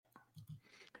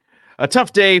A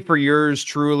tough day for yours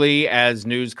truly as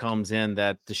news comes in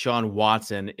that Deshaun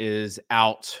Watson is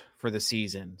out for the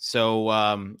season. So,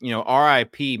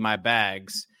 RIP my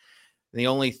bags. The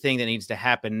only thing that needs to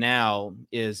happen now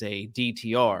is a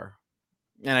DTR.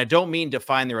 And I don't mean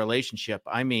define the relationship.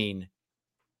 I mean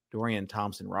Dorian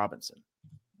Thompson-Robinson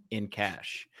in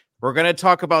cash. We're going to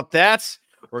talk about that.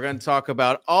 We're going to talk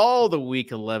about all the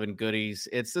Week 11 goodies.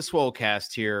 It's the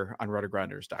Swolecast here on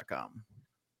rotogrinders.com.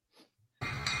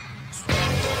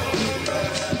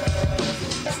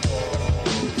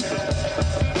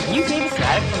 Are you Davis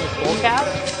Maddox from the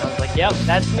Swolecast? I was like, yep,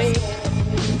 that's me.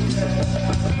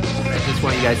 I just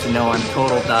want you guys to know I'm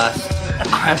total dust.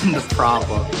 I'm the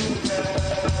problem.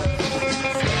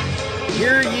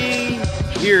 Hear ye,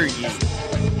 hear ye.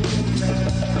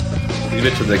 Leave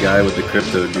it to the guy with the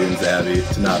crypto dunes, Abby,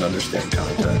 to not understand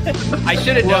content. I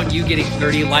should have known you getting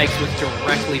 30 likes was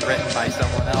directly written by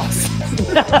someone else.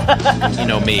 You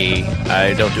know me,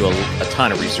 I don't do a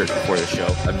ton of research before the show.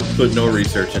 I've put no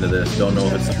research into this. Don't know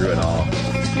if it's true at all.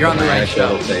 You're on the right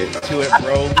show. To it,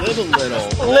 bro. Live a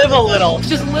little. Live a little.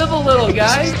 Just live a little,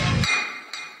 guys.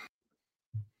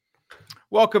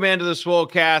 Welcome into the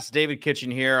Swolecast. David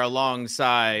Kitchen here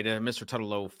alongside Mr.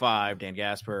 Tuttle 05, Dan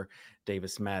Gasper,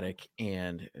 Davis Maddock,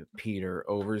 and Peter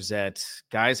Overzet.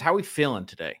 Guys, how are we feeling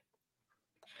today?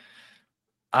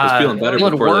 I was feeling better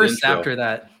feeling before worse that intro. after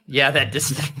that. Yeah, that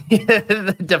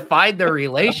defined the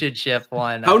relationship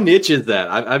one. How niche is that?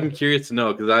 I'm curious to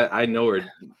know because I know where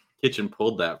Kitchen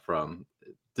pulled that from.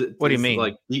 What do you mean?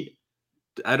 Like,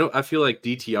 I feel like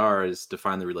DTR is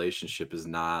define the relationship is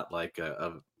not like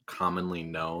a commonly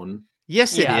known.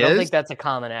 Yes, it is. I don't think that's a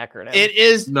common acronym. It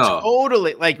is No.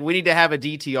 totally like we need to have a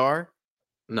DTR.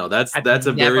 No, that's I've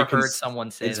a never very heard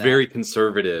someone say it's that. very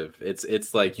conservative.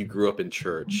 It's like you grew up in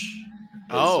church.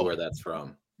 Oh. Where that's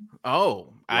from.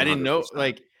 Oh, I didn't know.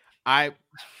 100%.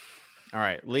 All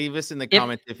right. Leave us in the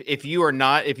comments if you were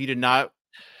not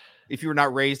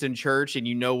raised in church and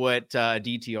you know what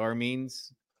DTR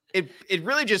means. It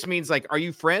really just means like, are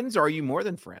you friends or are you more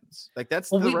than friends? Like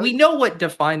that's we know what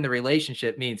define the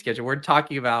relationship means, Kitchen. We're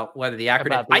talking about whether the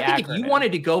acronym. I think if you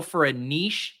wanted to go for a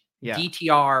niche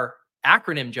DTR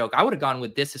acronym joke, I would have gone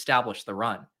with disestablish the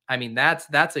run. I mean, that's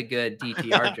a good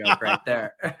DTR joke right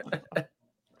there.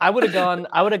 I would have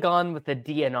gone with the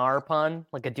DNR pun,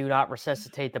 like a do not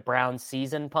resuscitate the Browns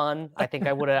season pun. I think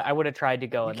I would have tried to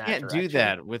go in that direction. You can't do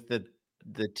that with the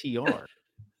TR.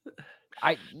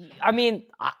 I mean,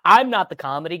 I'm not the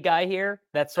comedy guy here.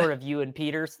 That's sort of you and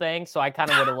Peter's thing. So I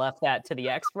kind of would have left that to the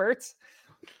experts.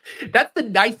 That's the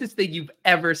nicest thing you've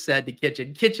ever said to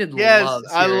Kitchen. Kitchen yes, loves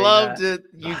I loved that. it.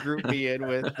 You grouped me in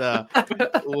with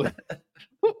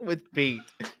Pete.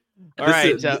 All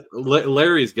This right,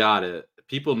 Larry's got it.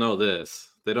 People know this.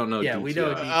 They don't know. Yeah, DTR. we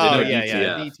know. They Oh know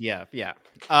yeah, DTF. yeah.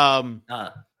 All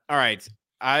right,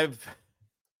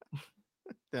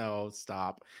 no,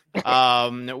 stop.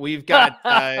 We've got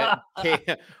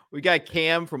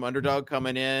Cam from Underdog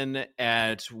coming in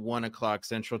at 1:00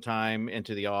 Central Time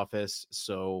into the office.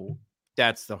 So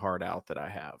that's the hard out that I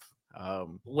have.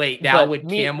 Wait, now when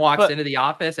Cam walks into the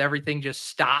office, everything just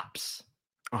stops.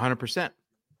 100%.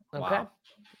 Okay. Wow.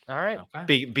 All right.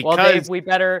 Okay. Because well, Dave, we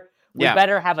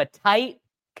better have a tight,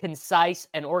 concise,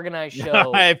 and organized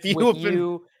show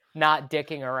you not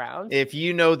dicking around. If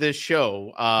you know this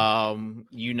show,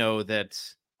 you know that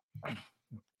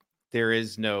there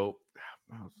is no,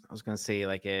 I was going to say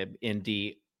like a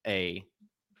NDA,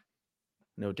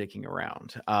 no dicking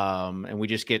around. And we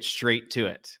just get straight to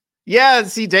it. Yeah.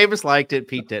 See, Davis liked it.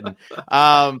 Pete didn't.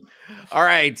 All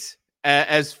right.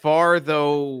 As far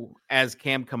though as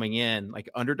Cam coming in, like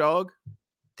Underdog,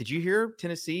 did you hear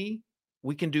Tennessee?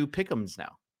 We can do pick'ems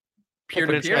now.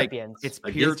 Peer-to-peer. It's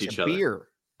peer-to-peer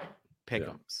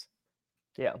pick'ems.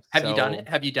 Yeah. Have you done it?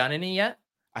 Have you done any yet?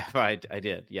 I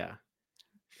did. Yeah.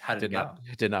 How did it go?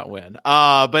 Did not win.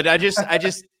 But I just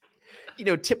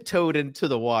tiptoed into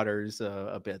the waters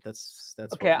a bit. That's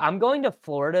okay. I'm going to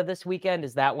Florida this weekend.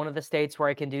 Is that one of the states where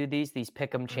I can do these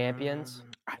pick'em champions?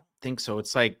 I think so.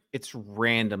 It's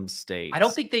random states. I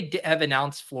don't think they have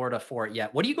announced Florida for it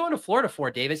yet. What are you going to Florida for,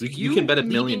 Davis? You can bet $1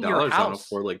 million on a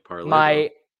 4-leg parlay.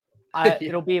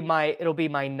 It'll be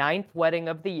my ninth wedding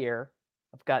of the year.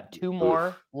 I've got 2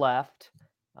 more left.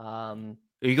 Are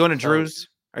you going to Drew's?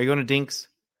 Are you going to Dink's?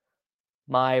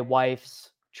 My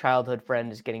wife's childhood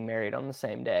friend is getting married on the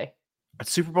same day. At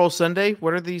Super Bowl Sunday?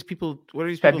 What are these people?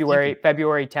 February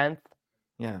 10th.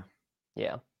 Yeah.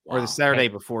 Yeah. or the Saturday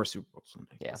before Super Bowl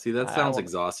Sunday. Yeah. See, that sounds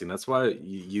exhausting. That's why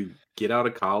you get out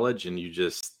of college and you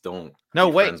just don't.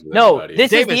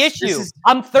 This is the issue.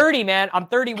 I'm 30, man. I'm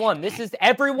 31. This is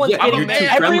everyone's getting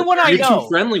everyone I know. You're too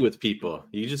friendly with people.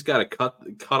 You just got to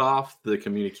cut off the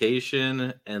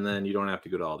communication, and then you don't have to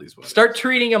go to all these weddings. Start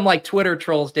treating them like Twitter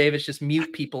trolls, Davis. Just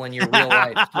mute people in your real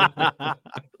life.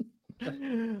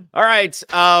 All right.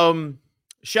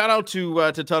 Shout out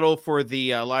to Tuttle for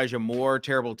the Elijah Moore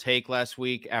terrible take last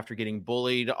week after getting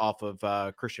bullied off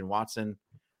of Christian Watson.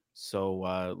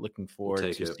 So looking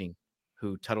forward to seeing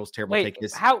who Tuttle's terrible take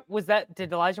is. How was that?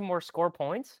 Did Elijah Moore score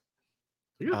points?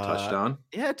 You got a touchdown.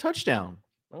 Yeah, touchdown.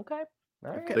 Okay.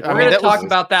 All right. We're going to talk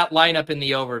about that lineup in the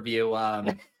overview.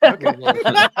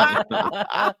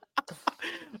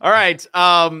 All right.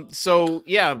 So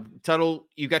yeah, Tuttle,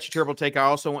 you got your terrible take. I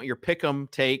also want your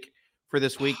pick'em take for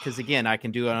this week, because again, I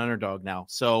can do an underdog now.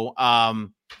 So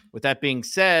with that being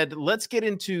said, let's get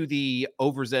into the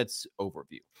Overzets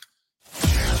overview.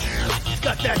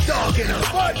 Got that dog in her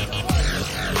butt.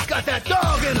 Got that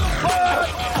dog in her butt.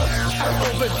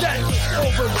 Overzets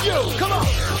overview. Come on.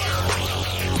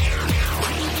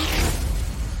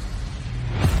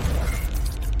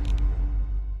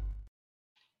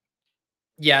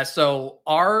 Yeah, so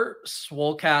our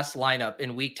Swolecast lineup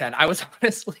in week 10, I was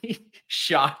honestly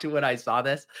shocked when I saw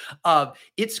this.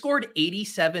 It scored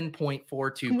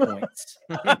 87.42 points.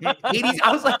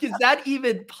 I was like, is that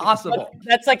even possible?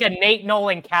 That's like a Nate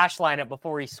Nolan cash lineup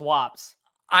before he swaps.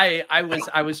 I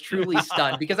was truly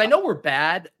stunned because I know we're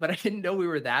bad, but I didn't know we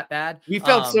were that bad. We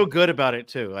felt so good about it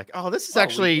too. Like, oh, this is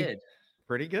actually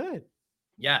pretty good.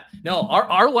 Yeah, no,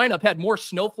 our lineup had more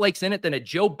snowflakes in it than a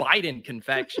Joe Biden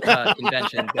convention,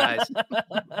 guys.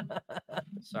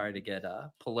 Sorry to get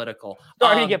political.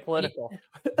 Sorry to get political.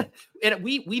 And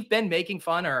we've been making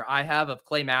fun, or I have, of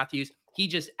Clay Matthews. He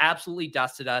just absolutely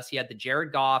dusted us. He had the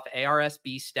Jared Goff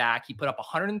ARSB stack. He put up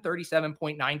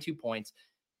 137.92 points.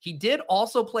 He did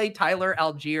also play Tyler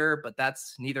Algier, but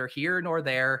that's neither here nor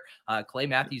there. Clay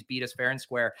Matthews beat us fair and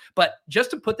square. But just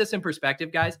to put this in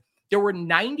perspective, guys, there were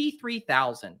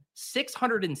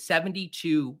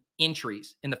 93,672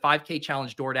 entries in the 5K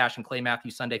Challenge DoorDash and Clay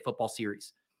Matthews Sunday Football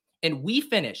Series. And we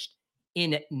finished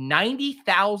in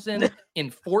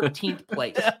 90,014th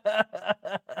place.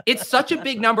 It's such a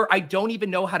big number. I don't even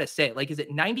know how to say it. Like, is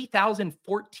it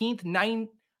 90,014th?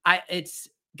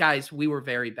 Guys, we were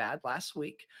very bad last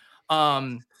week.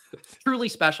 Truly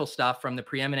special stuff from the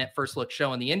preeminent First Look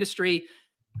show in the industry.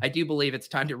 I do believe it's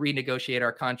time to renegotiate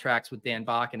our contracts with Dan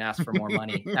Bach and ask for more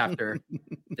money after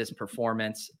this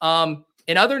performance.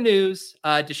 In other news,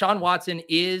 Deshaun Watson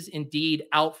is indeed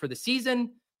out for the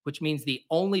season, which means the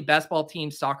only best ball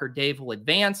team Soccer Dave will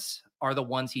advance are the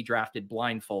ones he drafted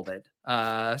blindfolded.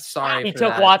 Sorry, he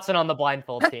took Watson on the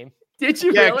blindfold team. Did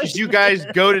you? Yeah, really? because you guys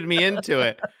goaded me into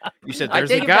it. You said, "There's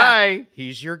a guy.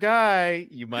 He's your guy.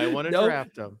 You might want to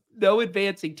draft him." No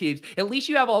advancing teams. At least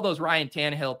you have all those Ryan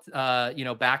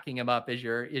Tannehill, backing him up as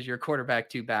your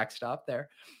quarterback 2 backstop there.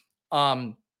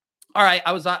 All right,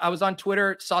 I was on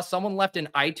Twitter, saw someone left an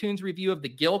iTunes review of the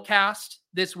Gilcast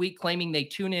this week, claiming they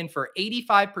tune in for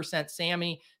 85%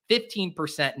 Sammy,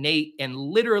 15% Nate, and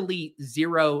literally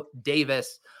 0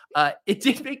 Davis. It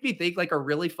did make me think like a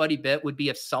really funny bit would be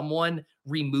if someone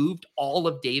removed all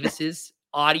of Davis's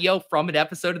audio from an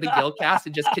episode of the Gilcast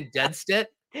and just condensed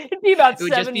it. It'd be about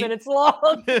 7 minutes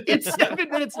long. It's 7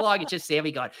 minutes long. It's just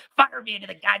Sammy going, "Fire me into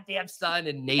the goddamn sun,"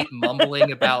 and Nate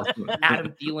mumbling about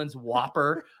Adam Thielen's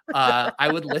Whopper. I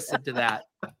would listen to that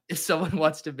if someone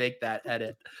wants to make that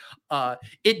edit.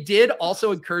 It did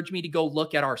also encourage me to go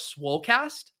look at our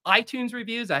Swolecast iTunes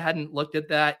reviews. I hadn't looked at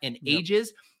that in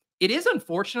ages. It is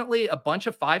unfortunately a bunch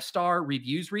of 5-star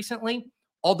reviews recently,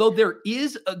 although there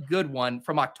is a good one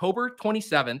from October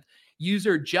 27th.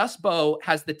 User Just Bo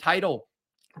has the title,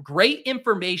 "Great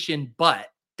information, but ...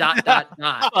 And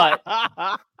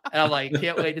I'm like,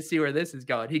 can't wait to see where this is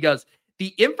going. He goes,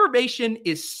 "The information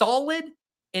is solid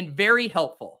and very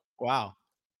helpful." Wow.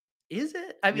 Is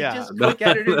it? I mean, just quick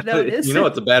editor's note. You know,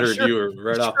 it's a bad reviewer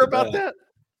right off the bat. That?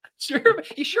 Sure.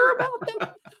 You sure about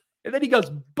that? And then he goes,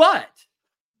 "But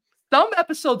some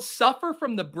episodes suffer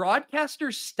from the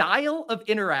broadcaster's style of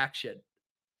interaction."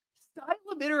 Style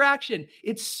of interaction.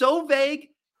 It's so vague,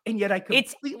 and yet I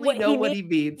completely know what he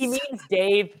means. He means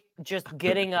Dave just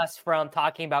getting us from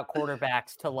talking about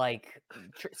quarterbacks to like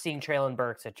seeing Traylon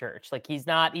Burks at church. Like he's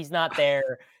not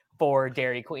there for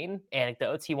Dairy Queen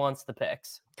anecdotes. He wants the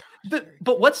picks.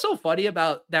 But what's so funny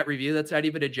about that review that's not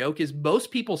even a joke is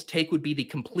most people's take would be the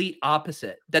complete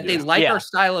opposite, that they like our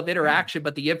style of interaction,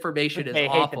 but the information is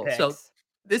awful. So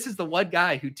this is the one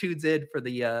guy who tunes in for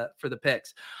the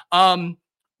picks.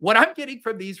 What I'm getting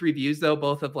from these reviews, though,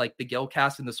 both of like the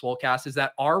Gilcast and the Swolecast, is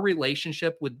that our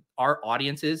relationship with our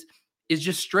audiences is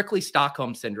just strictly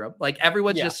Stockholm syndrome. Like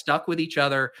everyone's just stuck with each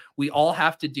other. We all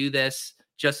have to do this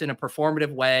just in a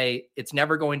performative way. It's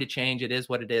never going to change. It is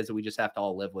what it is. And we just have to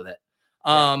all live with it.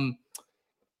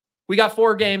 We got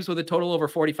 4 games with a total over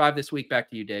 45 this week.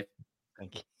 Back to you, Dave.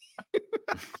 Thank you.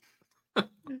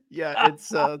 Yeah,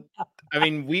 it's I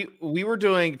mean, we were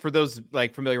doing, for those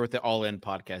like familiar with the All In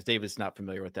podcast, David's not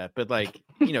familiar with that, but like,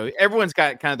 you know, everyone's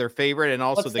got kind of their favorite, and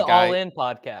also What's the guy All In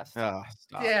podcast. Oh,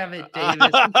 stop. Damn it, Davis.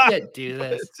 You can't do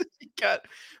this.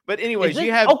 But anyways, this,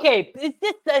 you have okay.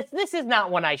 This is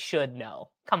not one I should know.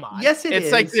 Come on. Yes, it is.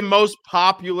 It's like the most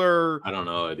popular. I don't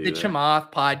know it the either.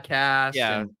 Chamath podcast.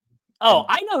 Yeah. Oh,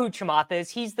 I know who Chamath is.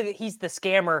 He's the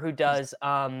scammer who does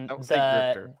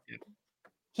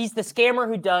he's the scammer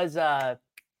who does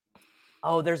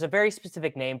there's a very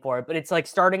specific name for it, but it's like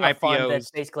starting a fund that's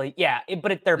basically they're The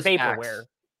vaporware.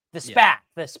 SPACs.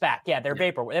 The SPAC. Yeah, they're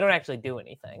vaporware. They don't actually do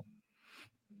anything.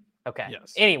 Okay.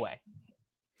 Yes. Anyway.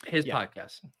 His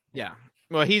podcast. Yeah.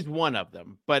 Well, he's one of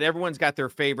them, but everyone's got their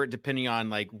favorite depending on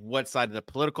like what side of the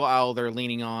political aisle they're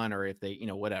leaning on, or if they,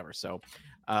 whatever. So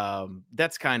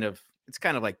it's kind of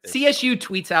like this. CSU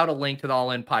tweets out a link to the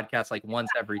All In podcast like once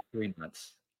every 3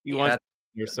 months. You're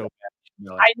so bad.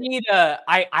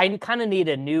 I kind of need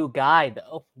a new guy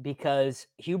though, because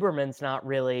Huberman's not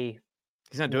really.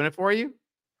 He's not doing it for you?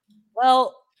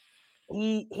 Well,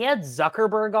 he had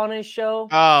Zuckerberg on his show.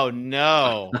 Oh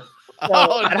no. So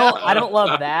I don't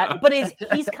love that, but he's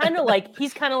kind of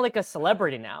like a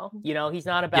celebrity now. He's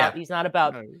not about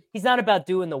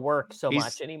doing the work so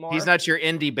much anymore. He's not your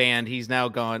indie band. He's now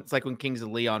gone. It's like when Kings of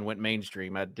Leon went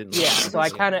mainstream. I didn't. Yeah. So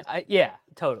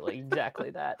totally, exactly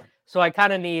that. So I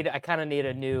kind of need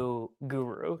a new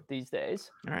guru these days.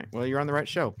 All right. Well, you're on the right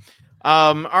show.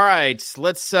 All right.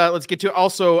 Let's get to.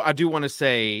 Also, I do want to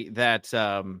say that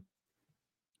I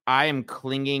am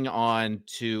clinging on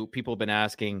to. People have been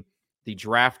asking. The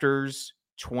Drafters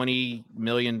 20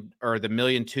 million or the $1.2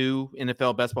 million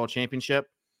NFL Best Ball Championship.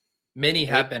 Many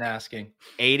have been asking.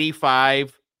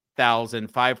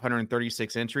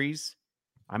 85,536 entries.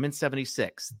 I'm in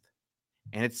 76th,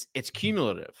 and it's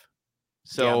cumulative.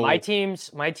 So my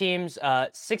team's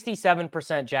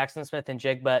 67% Jackson Smith and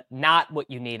Jigba, not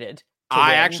what you needed.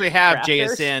 I actually have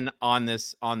Drafters. JSN on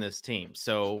this team.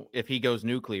 So if he goes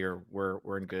nuclear,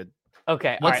 we're in good.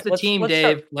 Okay. What's the team,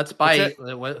 Dave? Let's bite.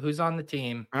 Who's on the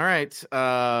team? All right.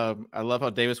 I love how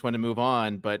Davis wanted to move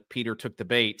on, but Peter took the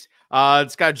bait.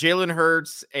 It's got Jalen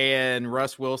Hurts and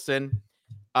Russ Wilson,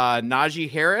 Najee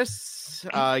Harris,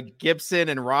 Gibson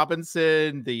and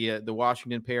Robinson, the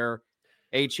Washington pair,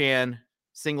 Achane,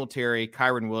 Singletary,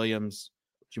 Kyron Williams,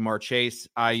 Jamar Chase,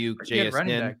 Ayuk,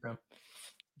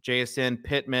 JSN,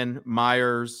 Pittman,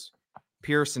 Myers,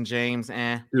 Pearson, James,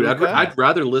 Dude, I'd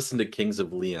rather listen to Kings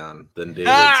of Leon than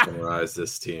David summarize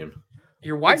this team.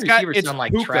 Your wide receivers sound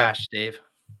like trash, Dave.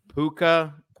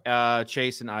 Puka,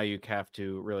 Chase, and Ayuk have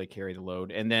to really carry the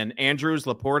load. And then Andrews,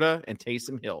 Laporta, and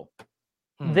Taysom Hill.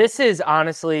 This is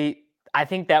honestly, I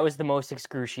think that was the most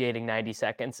excruciating 90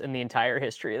 seconds in the entire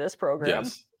history of this program.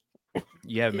 Yes.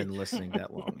 You haven't been listening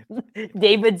that long.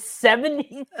 David's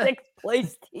 76th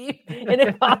place team in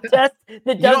a contest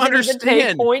that doesn't even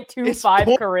take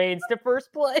 0.25 Karanes to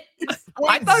first place.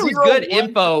 I thought it was good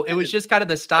info. It was just kind of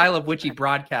the style of which he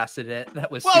broadcasted it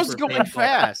that was super going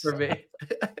fast for me.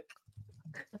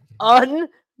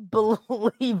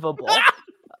 Unbelievable.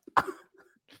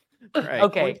 Right.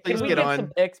 Okay, can we get some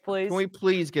picks, please? Can we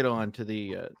please get on to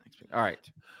the next one? All right.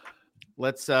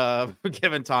 Let's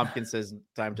Kevin Tompkins says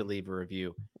time to leave a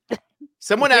review.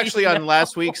 Someone actually on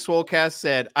last week's Swolecast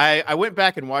said, I went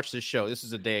back and watched this show. This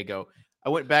is a day ago. I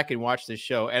went back and watched this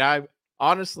show, and I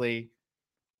honestly,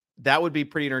 that would be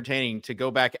pretty entertaining to go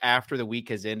back after the week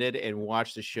has ended and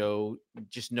watch the show,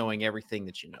 just knowing everything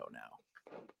that you know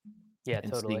now. Yeah,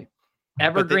 totally.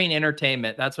 Evergreen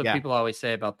entertainment. That's what people always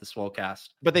say about the Swolecast.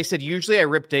 But they said usually I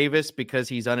rip Davis because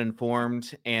he's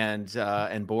uninformed and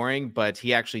boring, but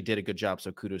he actually did a good job.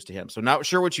 So kudos to him. So not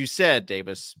sure what you said,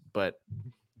 Davis, but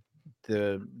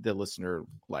the listener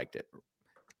liked it.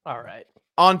 All right.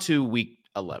 On to week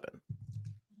 11.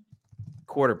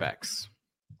 Quarterbacks.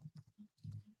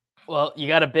 Well, you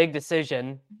got a big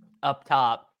decision up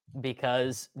top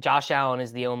because Josh Allen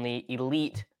is the only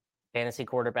elite fantasy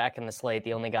quarterback in the slate,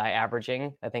 the only guy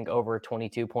averaging, I think, over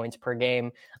 22 points per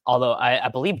game. Although I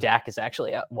believe Dak is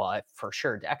actually, for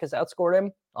sure, Dak has outscored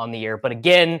him on the year. But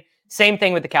again, same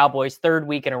thing with the Cowboys. Third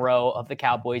week in a row of the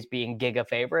Cowboys being giga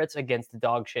favorites against the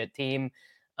dog shit team.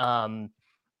 Are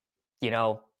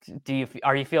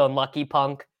you feeling lucky,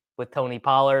 Punk, with Tony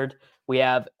Pollard, We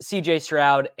have CJ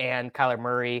Stroud and Kyler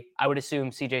Murray. I would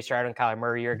assume CJ Stroud and Kyler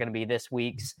Murray are going to be this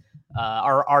week's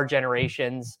our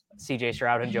generation's CJ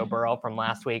Stroud and Joe Burrow from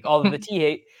last week. Although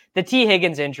the T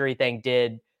Higgins injury thing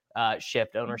did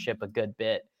shift ownership a good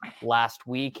bit last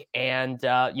week. And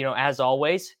as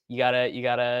always, you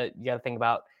gotta think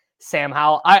about Sam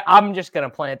Howell. I'm just gonna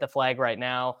plant the flag right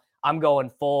now. I'm going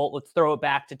full. Let's throw it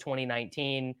back to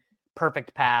 2019.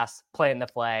 Perfect pass, planting the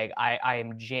flag. I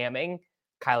am jamming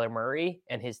Kyler Murray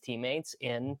and his teammates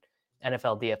in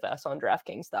NFL DFS on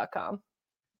DraftKings.com.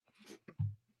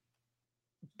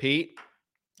 Pete,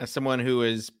 as someone who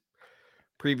has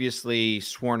previously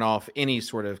sworn off any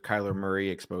sort of Kyler Murray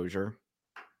exposure.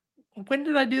 When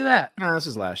did I do that? No, this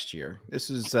is last year. This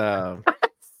is no,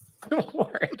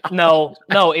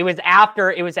 it was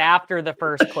after the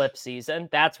first clip season.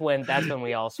 That's when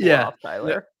we all swore off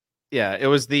Kyler. Yeah, it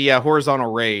was the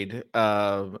horizontal raid.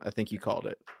 I think you called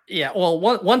it. Yeah, well,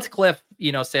 once Cliff,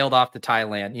 sailed off to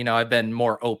Thailand, I've been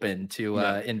more open to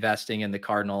investing in the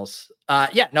Cardinals.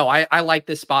 I like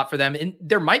this spot for them. And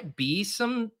there might be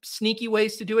some sneaky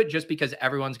ways to do it just because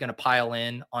everyone's going to pile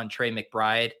in on Trey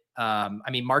McBride.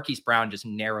 Marquise Brown just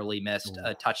narrowly missed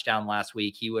a touchdown last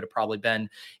week. He would have probably been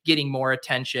getting more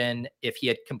attention if he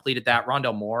had completed that.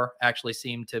 Rondell Moore actually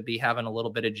seemed to be having a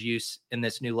little bit of juice in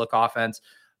this new look offense.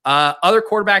 Other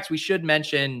quarterbacks, we should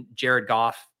mention Jared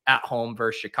Goff at home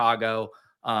versus Chicago.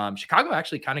 Chicago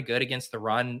actually kind of good against the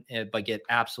run, but get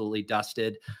absolutely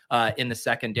dusted in the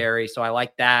secondary. So I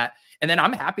like that. And then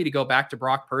I'm happy to go back to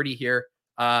Brock Purdy here.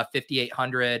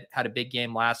 5,800, had a big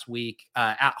game last week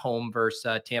at home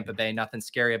versus Tampa Bay. Nothing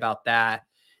scary about that.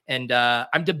 And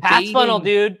I'm debating. Pass funnel,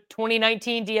 dude.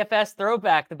 2019 DFS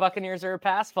throwback. The Buccaneers are a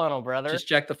pass funnel, brother. Just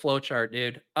check the flow chart,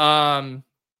 dude.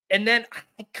 And then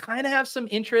I kind of have some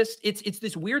interest. It's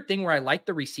this weird thing where I like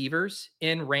the receivers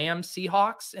in Rams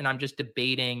Seahawks, and I'm just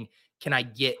debating, can I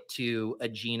get to a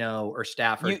Geno or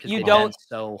Stafford? You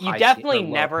definitely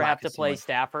never have to play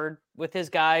Stafford with his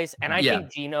guys. And I think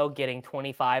Geno getting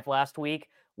 25 last week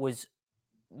was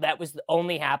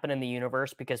only happened in the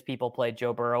universe because people played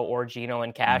Joe Burrow or Geno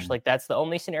in cash. Like that's the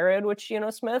only scenario in which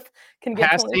Smith can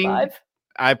get 25.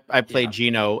 I played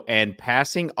Geno, and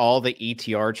passing all the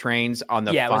ETR trains on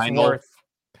the final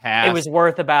pass. It was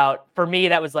worth for me,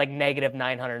 that was like negative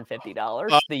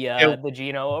 $950. The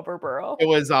Geno over Burrow. It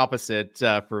was opposite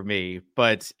for me,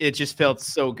 but it just felt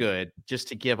so good just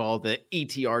to give all the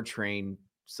ETR train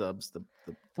subs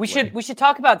we should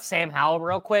talk about Sam Howell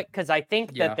real quick, because I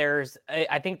think that there's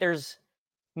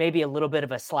maybe a little bit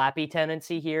of a slappy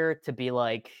tendency here to be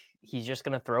like, he's just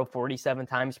going to throw 47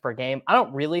 times per game. I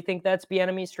don't really think that's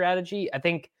Bieniemy's strategy. I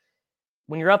think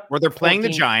when you're up, where they're playing the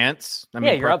Giants,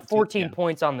 you're up 14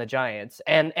 points on the Giants,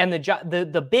 and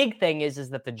the big thing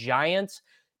is that the Giants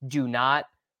do not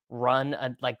run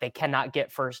they cannot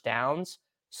get first downs,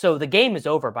 so the game is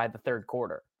over by the third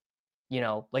quarter.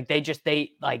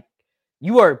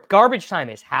 Garbage time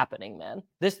is happening, man.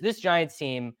 This Giants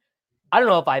team, I don't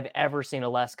know if I've ever seen a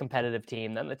less competitive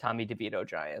team than the Tommy DeVito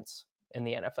Giants in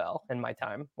the NFL in my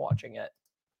time watching it.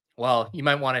 Well, you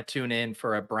might want to tune in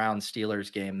for a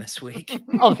Browns-Steelers game this week.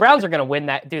 Oh, the Browns are going to win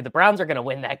that. Dude, the Browns are going to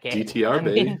win that game. DTR,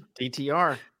 baby.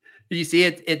 DTR. You see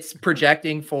it? It's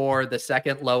projecting for the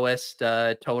second lowest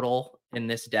total in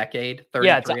this decade.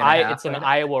 Yeah, it's an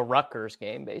Iowa Rutgers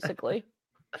game, basically.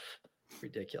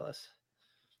 Ridiculous.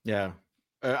 Yeah.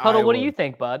 Huddle, what do you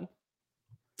think, bud?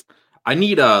 I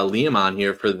need Liam on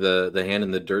here for the hand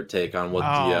in the dirt take on what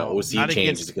the OC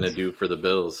change is going to do for the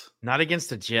Bills. Not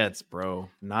against the Jets, bro.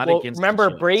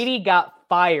 Remember, Brady got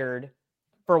fired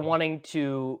for wanting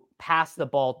to pass the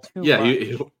ball too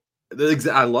much.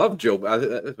 I love Joe.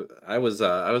 I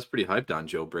was pretty hyped on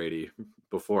Joe Brady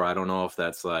before. I don't know if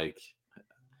that's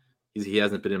he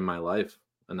hasn't been in my life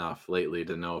enough lately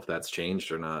to know if that's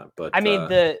changed or not. But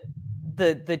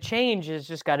the change has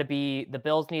just got to be the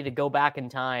Bills need to go back in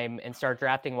time and start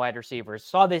drafting wide receivers.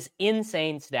 Saw this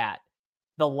insane stat.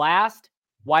 The last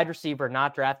wide receiver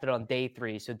not drafted on day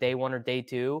 3, so day 1 or day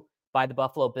 2 by the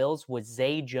Buffalo Bills was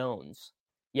Zay Jones.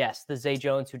 Yes, the Zay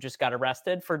Jones who just got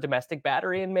arrested for domestic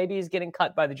battery and maybe is getting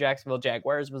cut by the Jacksonville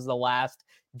Jaguars was the last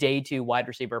day 2 wide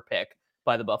receiver pick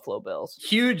by the Buffalo Bills.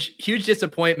 Huge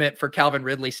disappointment for Calvin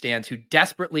Ridley stands who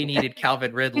desperately needed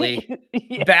Calvin Ridley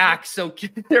back. So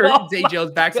Zay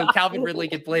Jones back so Calvin Ridley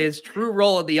can play his true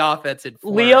role in the offense. And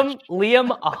Liam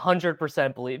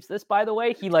 100% believes this, by the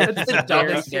way. That's the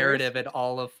dumbest narrative in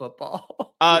all of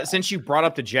football. Since you brought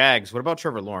up the Jags, what about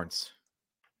Trevor Lawrence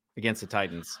against the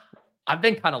Titans? I've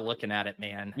been kind of looking at it,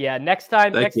 man. Yeah, next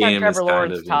time Trevor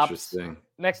Lawrence tops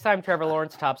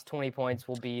 20 points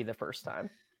will be the first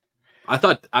time. I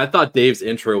thought Dave's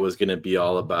intro was going to be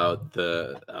all about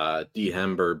the D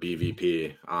Hember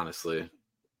BVP. Honestly,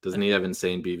 doesn't he have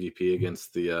insane BVP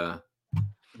against the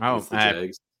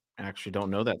Jags? I actually don't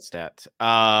know that stat.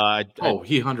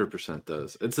 He 100%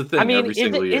 does. It's a thing every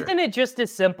single year. Isn't it just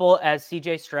as simple as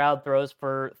CJ Stroud throws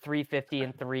for 350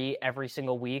 and 3 every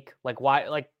single week? Like, why?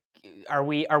 Like, are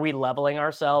we leveling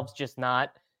ourselves? Just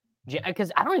not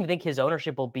because I don't even think his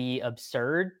ownership will be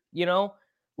absurd.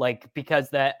 Like, because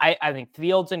I think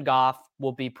Fields and Goff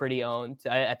will be pretty owned.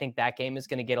 I think that game is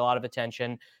going to get a lot of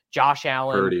attention. Josh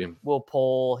Allen will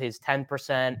pull his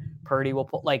 10%. Purdy will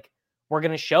pull. Like, we're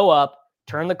going to show up,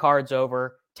 turn the cards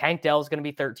over. Tank Dell's going to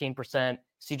be 13%.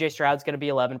 CJ Stroud's going to be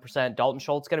 11%. Dalton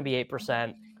Schultz going to be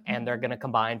 8%. And they're going to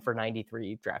combine for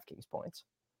 93 DraftKings points.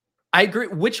 I agree.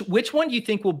 Which one do you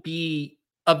think will be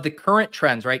of the current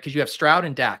trends, right? Because you have Stroud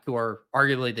and Dak, who are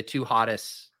arguably the two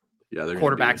hottest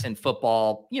quarterbacks in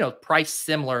football, priced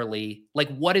similarly. Like,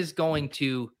 what is going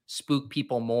to spook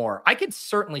people more? I could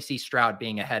certainly see Stroud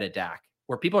being ahead of Dak,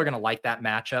 where people are going to like that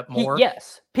matchup more.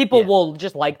 People will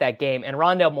just like that game. And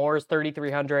Rondale Moore is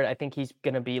 3,300. I think he's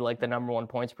going to be like the number 1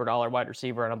 points per dollar wide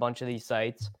receiver on a bunch of these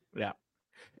sites. Yeah.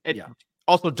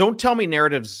 Also, don't tell me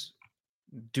narratives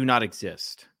do not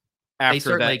exist. They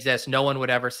certainly exist. No one would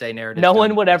ever say narratives. No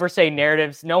one would ever say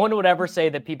narratives. No one would ever say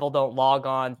that people don't log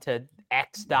on to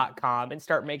X.com and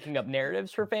start making up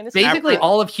narratives for fantasy. Basically,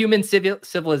 all of human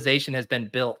civilization has been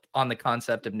built on the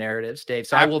concept of narratives, Dave.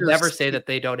 So I will never say that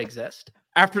they don't exist.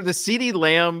 After the CeeDee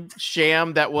Lamb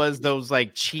sham, that was those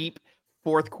like cheap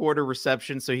fourth quarter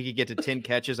receptions so he could get to 10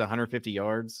 catches, 150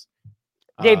 yards.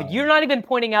 David, you're not even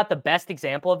pointing out the best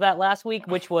example of that last week,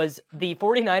 which was the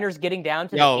 49ers getting down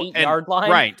to the 8-yard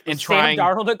line. Right. And Sam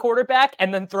Darnold at quarterback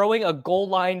and then throwing a goal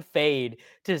line fade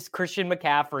to Christian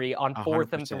McCaffrey on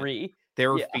 4th and 3. They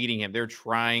were feeding him. They're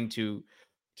trying to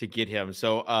get him.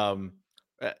 So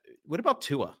what about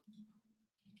Tua?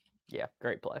 Yeah,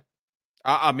 great play.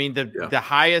 I mean, the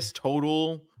highest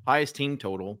team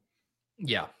total.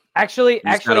 Yeah. Actually,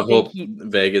 I hope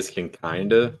Vegas can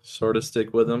kind of sort of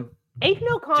stick with him.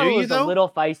 Aiden O'Connell is a little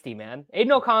feisty, man.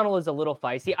 Aiden O'Connell is a little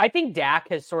feisty. I think Dak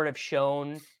has sort of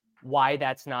shown why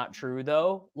that's not true,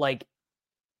 though. Like,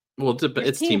 well,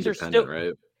 it's team dependent,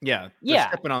 right? Yeah.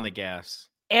 Stepping on the gas.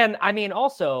 And I mean,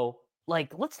 also,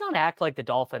 like, let's not act like the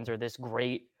Dolphins are this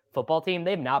great football team.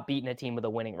 They've not beaten a team with a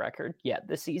winning record yet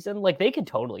this season. Like, they could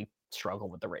totally struggle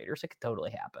with the Raiders. It could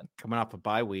totally happen. Coming off a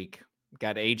bye week,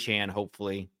 got Achane,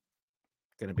 hopefully.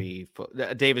 Going to be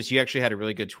Davis. You actually had a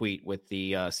really good tweet with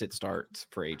the sit starts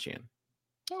for Achane.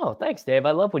 Oh, thanks, Dave.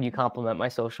 I love when you compliment my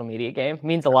social media game. It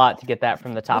means a lot to get that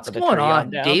from the top of the tree. What's going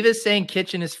on? Davis saying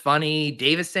Kitchen is funny.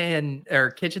 Kitchen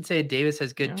saying Davis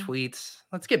has good tweets.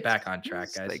 Let's get back on track,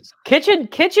 guys.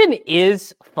 Kitchen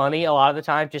is funny a lot of the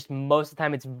time. Just most of the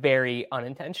time, it's very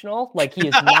unintentional. Like, he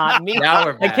is not me. Now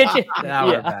we're back.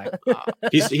 We're back.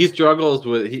 He struggles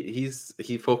with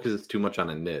he focuses too much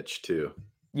on a niche too.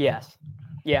 Yes.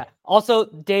 Yeah. Also,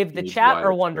 Dave, the chat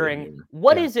are wondering,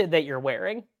 what is it that you're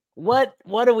wearing? What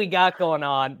do we got going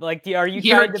on? Like, are you?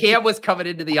 Cam was coming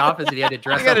into the office and he had to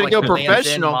dress up like a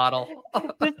professional model.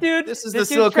 This is the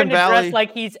Silicon Valley.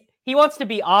 Like he wants to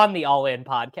be on the All In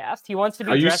podcast. He wants to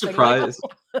be. Are you surprised?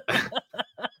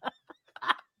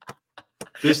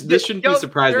 This shouldn't be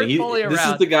surprising. This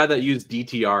is the guy that used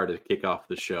DTR to kick off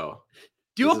the show.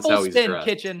 Do a full spin,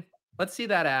 Kitchen. Let's see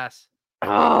that ass.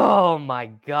 Oh my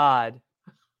God.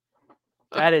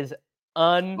 That is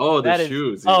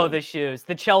shoes. Oh, the shoes.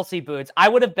 The Chelsea boots. I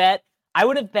would have bet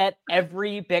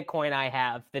every Bitcoin I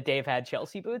have that Dave had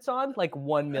Chelsea boots on, like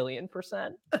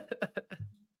 1,000,000%.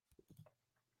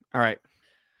 All right.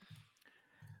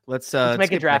 Let's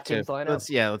make a DraftKings lineup.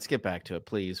 Let's get back to it,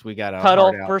 please. We got a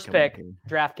Cuddle, first pick,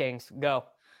 DraftKings, go.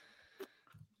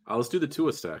 Let's do the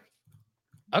Tua stack.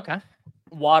 Okay.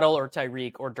 Waddle or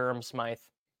Tyreek or Durham Smythe.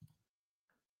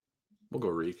 We'll go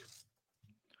Reek.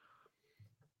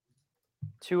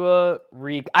 Tua,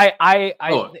 Reek.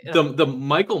 The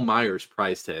Michael Myers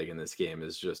price tag in this game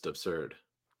is just absurd.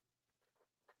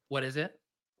 What is it?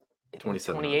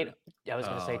 2,700. I was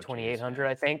going to say 2,800.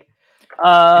 I think.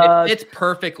 It's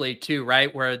perfectly too,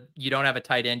 right? Where you don't have a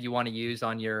tight end you want to use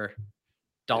on your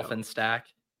Dolphin stack.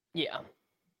 Yeah.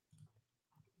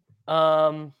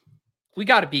 We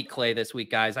got to beat Clay this week,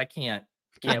 guys. I can't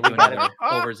do another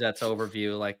Overzet's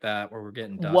overview like that where we're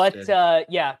getting dusted.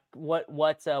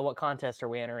 What contest are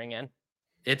we entering in?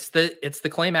 It's the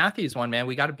Clay Matthews one, man.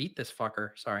 We got to beat this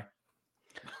fucker. Sorry.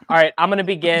 All right, I'm gonna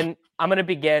begin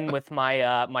with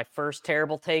my my first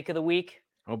terrible take of the week.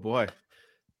 Oh boy,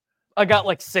 I got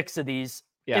like 6 of these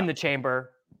in the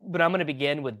chamber. but I'm going to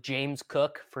begin with James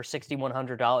Cook for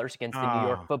 $6,100 against the New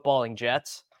York Footballing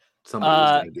Jets.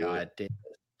 Somebody's going to do it.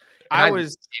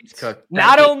 James Cook.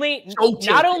 Not only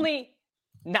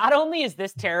is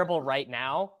this terrible right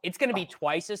now, it's going to be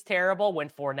twice as terrible when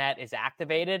Fournette is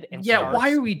activated. And starts.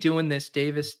 Why are we doing this,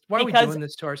 Davis? Why are we doing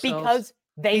this to ourselves? Because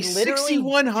they literally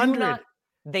 6,100.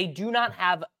 They do not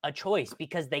have a choice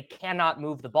because they cannot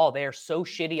move the ball. They are so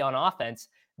shitty on offense.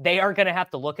 They are going to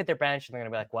have to look at their bench and they're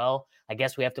going to be like, well, I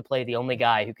guess we have to play the only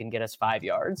guy who can get us 5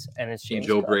 yards. And it's James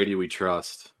Joe Cook. Brady, we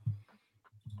trust.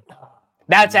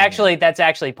 That's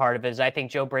actually part of it. Is I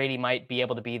think Joe Brady might be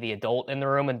able to be the adult in the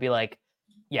room and be like,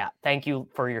 yeah, thank you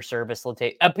for your service.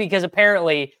 Because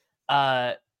apparently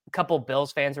a couple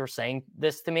Bills fans were saying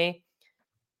this to me.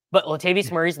 But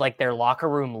Latavius Murray's like their locker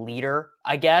room leader,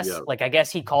 I guess. Yeah. Like, I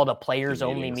guess he called a players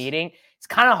only meeting. It's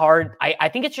kind of hard. I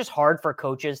think it's just hard for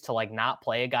coaches to like not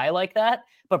play a guy like that.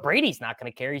 But Brady's not going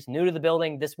to care. He's new to the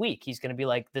building this week. He's going to be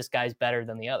like, this guy's better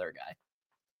than the other guy.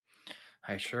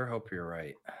 I sure hope you're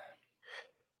right.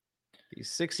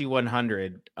 He's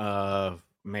 6,100.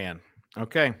 Man.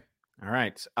 Okay. All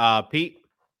right. Pete.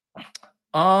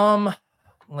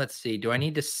 Let's see. Do I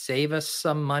need to save us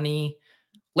some money?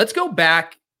 Let's go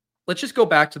back. Let's just go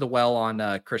back to the well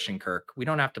on Christian Kirk. We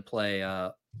don't have to play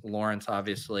Lawrence,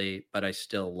 obviously, but I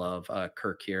still love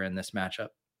Kirk here in this matchup.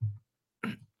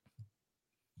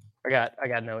 I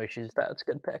got no issues. That's a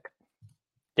good pick.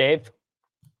 Dave?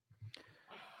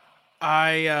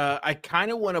 I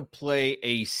kind of want to play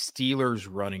a Steelers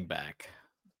running back.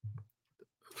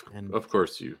 And of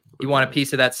course you want a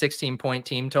piece of that 16-point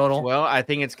team total? Well, I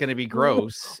think it's going to be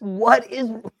gross. What is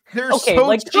they're so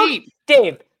like cheap?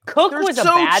 Dave, Cook was a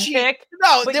bad pick.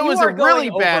 No, it was a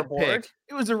really bad pick.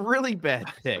 It was a really bad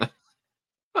pick.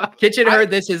 Kitchen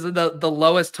heard this is the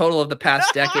lowest total of the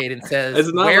past decade and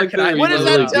says, where can I? What does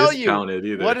that tell you?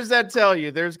 What does that tell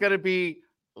you? There's going to be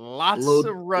lots of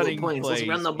running plays. Let's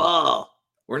run the ball.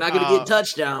 We're not going to get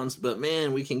touchdowns, but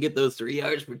man, we can get those 3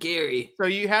 yards per carry. So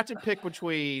you have to pick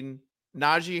between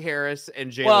Najee Harris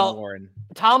and Jalen Warren.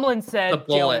 Tomlin said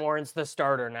Jalen Warren's the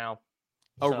starter now.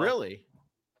 Oh, really?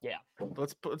 Yeah.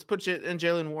 Let's put you in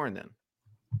Jalen Warren then.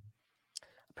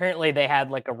 Apparently, they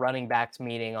had like a running backs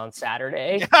meeting on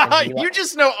Saturday. You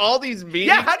just know all these meetings.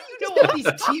 Yeah, how do you know all these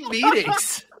team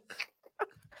meetings?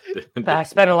 I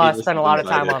spent a lot of time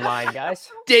online,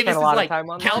 guys. Davis is like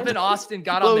Calvin Austin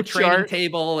got on the training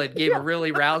table and gave a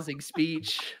really rousing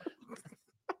speech.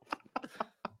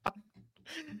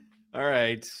 All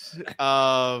right.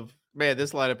 Man,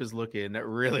 this lineup is looking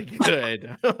really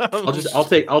good. I'll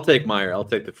take Meyer. I'll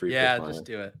take the free. Yeah, just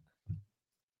do it.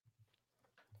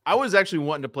 I was actually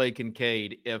wanting to play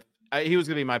Kincaid if he was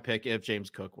going to be my pick if James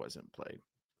Cook wasn't played.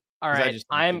 All right,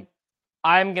 I'm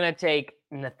going to take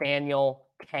Nathaniel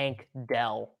Tank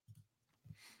Dell.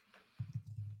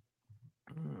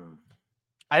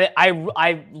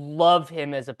 I love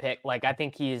him as a pick. Like, I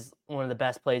think he's one of the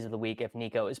best plays of the week if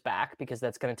Nico is back, because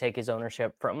that's going to take his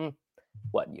ownership from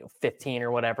 15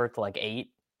 or whatever to like 8.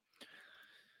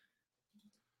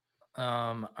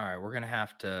 All right, we're gonna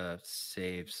have to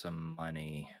save some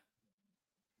money.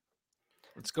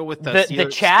 Let's go with the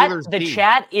chat. The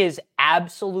chat is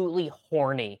absolutely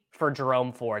horny for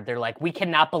Jerome Ford. They're like, we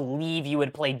cannot believe you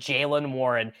would play Jalen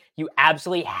Warren. You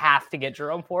absolutely have to get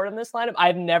Jerome Ford in this lineup.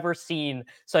 I've never seen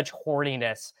such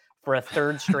horniness for a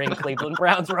third string Cleveland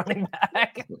Browns running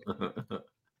back.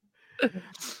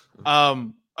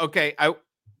 Okay,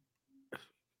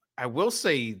 I will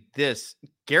say this.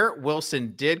 Garrett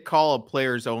Wilson did call a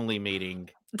players only meeting.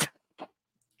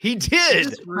 He did. Is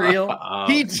this real?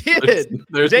 He did.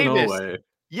 There's Davis, no way.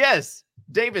 Yes.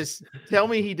 Davis, tell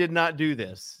me he did not do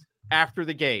this after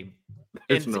the game.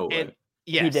 There's no way.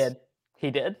 Yes.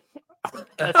 He did.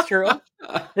 That's true.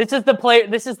 This is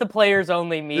the players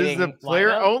only meeting. This is the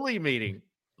player only meeting.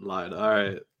 Lied. All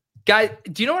right. Guys,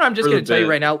 do you know what I'm just going to tell you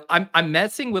right now? I'm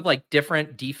messing with like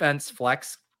different defense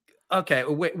flex. Okay,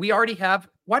 we already have.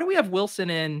 Why do we have Wilson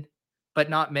in, but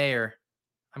not Mayer?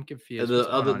 I'm confused.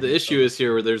 The issue is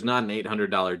here where there's not an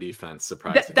 $800 defense.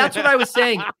 Surprisingly, that's what I was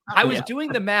saying. I was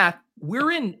doing the math.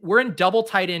 We're in double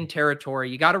tight end territory.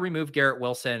 You got to remove Garrett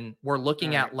Wilson. We're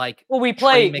looking at like we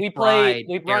play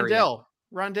Rondell.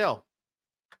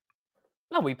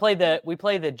 No, we play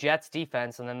the Jets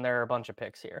defense, and then there are a bunch of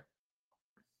picks here.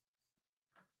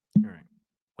 All right.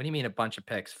 What do you mean a bunch of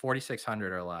picks?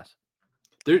 4,600 or less.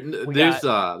 There's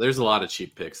a lot of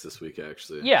cheap picks this week,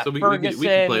 actually. Yeah, so we Ferguson,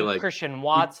 can play like Christian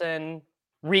Watson,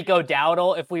 Rico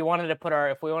Dowdle. If we wanted to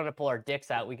pull our dicks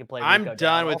out, we could play. I'm Rico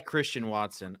done Dowdle. with Christian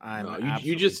Watson.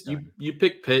 You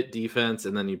pick Pitt defense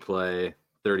and then you play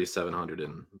 3,700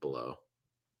 and below.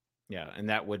 Yeah, and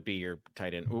that would be your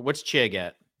tight end. What's Chig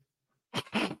at?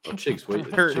 Chig's way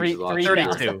Three-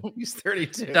 32. He's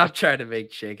 32. Stop trying to make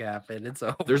Chig happen. It's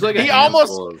over. There's like he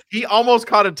almost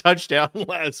caught a touchdown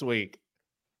last week.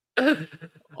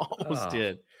 Almost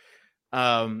did.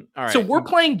 All right. So we're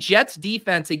playing Jets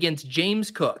defense against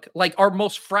James Cook, like our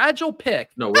most fragile pick.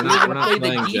 No, we're not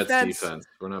playing Jets defense.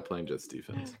 We're not playing Jets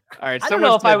defense. All right. I don't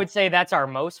know if I would say that's our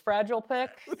most fragile pick.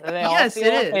 Yes, it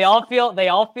is. They all feel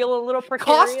a little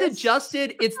precarious. Cost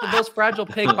adjusted, it's the most fragile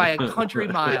pick by a country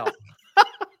mile.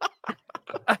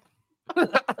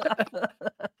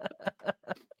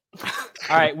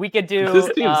 All right, we could do. This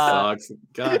team sucks.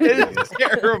 God, it's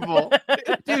terrible.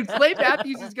 Dude, Clay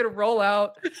Matthews is gonna roll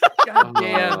out. God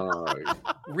damn.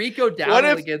 Rico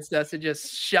Dowdle against us and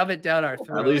just shove it down our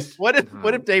throat. At least, what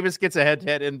if Davis gets a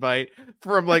head-to-head invite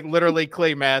from like literally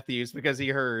Clay Matthews because he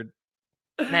heard?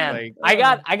 Man, like,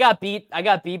 I got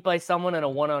beat by someone in a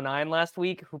 109 last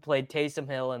week who played Taysom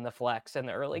Hill in the flex in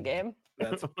the early game.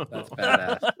 That's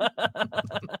badass.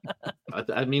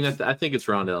 I think it's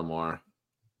Rondale Moore.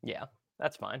 Yeah,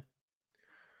 that's fine.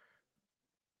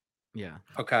 Yeah.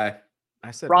 Okay.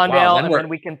 I said Rondale, and then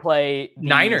we can play the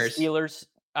Niners. Steelers.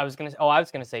 I was gonna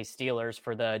say Steelers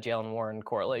for the Jalen Warren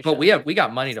correlation. But we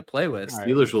got money to play with.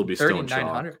 Steelers will be stone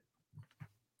chalk.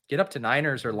 Get up to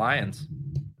Niners or Lions.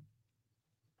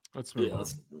 Let's move on.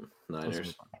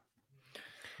 Niners.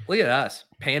 Look at us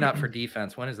paying up for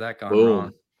defense. When has that gone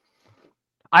wrong?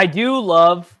 I do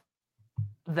love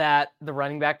that the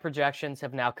running back projections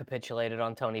have now capitulated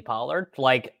on Tony Pollard.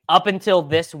 Like up until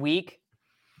this week,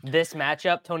 this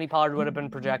matchup, Tony Pollard would have been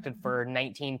projected for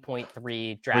 19.3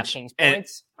 DraftKings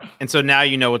points. And so now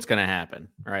you know what's going to happen,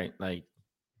 right? Like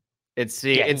it's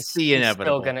the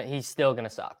inevitable. He's still gonna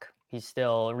suck.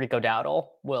 Rico Dowdle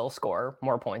will score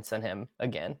more points than him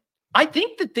again. I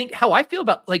think how I feel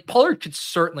about like Pollard could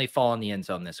certainly fall in the end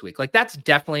zone this week. Like that's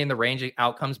definitely in the range of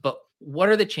outcomes, but what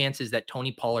are the chances that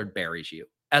Tony Pollard buries you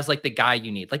as like the guy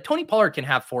you need? Like Tony Pollard can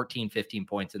have 14, 15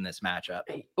 points in this matchup.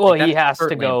 Well, like, he has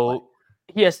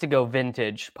to go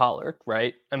vintage Pollard,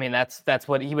 right? I mean, that's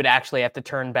what he would actually have to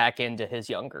turn back into his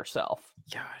younger self.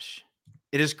 Gosh,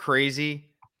 it is crazy.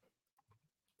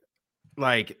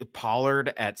 Like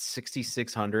Pollard at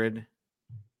 6,600.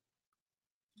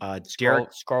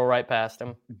 Scroll right past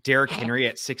him. Derrick Henry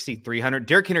at 6,300.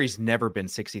 Derrick Henry's never been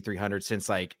 6,300 since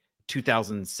like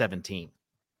 2017.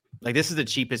 Like this is the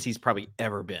cheapest he's probably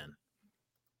ever been.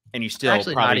 And you still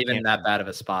actually probably not even that bad of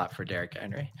a spot for Derrick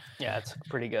Henry. Yeah, it's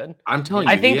pretty good. I'm telling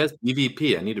you, he has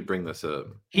BVP. I need to bring this up.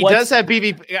 He does have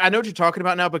BVP. I know what you're talking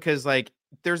about now because like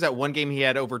there's that one game he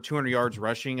had over 200 yards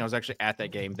rushing. I was actually at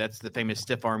that game. That's the famous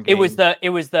stiff arm game. It was the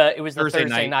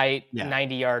Thursday night yeah.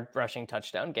 90-yard rushing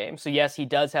touchdown game. So yes, he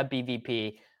does have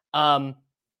BVP. I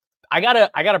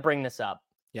gotta bring this up.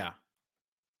 Yeah.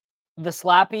 The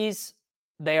Slappies,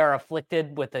 they are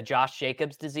afflicted with the Josh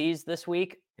Jacobs disease this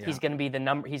week. Yeah. He's going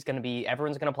to be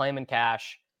everyone's going to play him in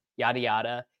cash, yada,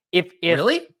 yada. If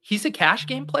really, he's a cash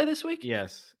game play this week.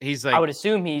 Yes. He's like, I would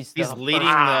assume he's leading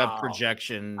the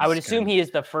projections. I would assume he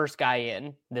is the first guy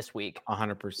in this week.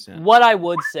 100%. What I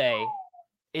would say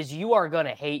is you are going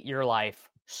to hate your life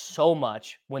so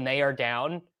much when they are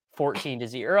down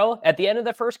 14-0 at the end of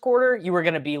the first quarter. You were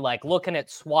going to be like looking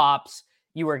at swaps.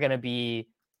 You were going to be,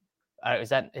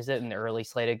 is it in the early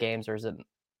slate of games or is it?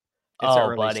 It's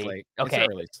early buddy. Slate. Okay,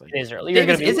 it's early slate. It is early.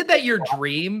 Is it that your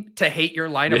dream to hate your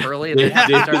lineup early? And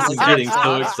Davis is getting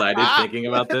so excited thinking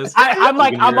about this. I'm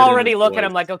already looking.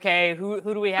 I'm like, okay, who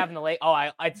do we have in the late?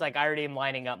 It's like I already am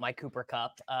lining up my Cooper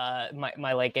Kupp,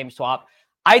 my late game swap.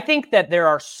 I think that there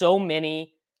are so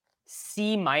many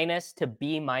C- to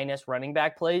B- running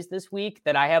back plays this week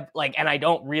that I have and I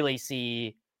don't really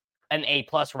see an A+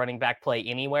 running back play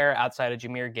anywhere outside of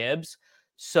Jahmyr Gibbs.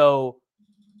 So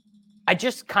I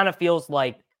just kind of feels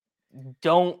like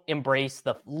don't embrace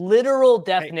the literal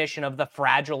definition of the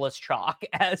fragilest chalk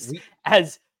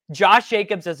as Josh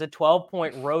Jacobs as a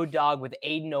 12-point road dog with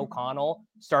Aiden O'Connell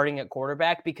starting at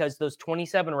quarterback, because those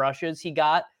 27 rushes he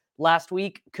got last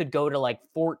week could go to like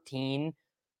 14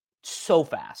 so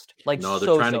fast. No,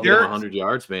 they're trying to get him 100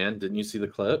 yards, man. Didn't you see the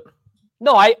clip?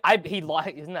 No, he lost.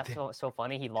 Isn't that so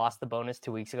funny? He lost the bonus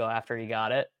 2 weeks ago after he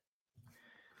got it.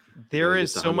 There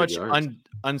is so much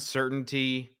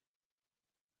uncertainty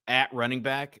at running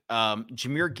back.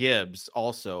 Jahmyr Gibbs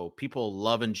also. People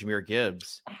loving Jahmyr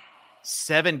Gibbs.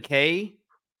 7K,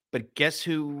 but guess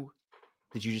who?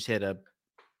 Did you just hit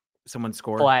someone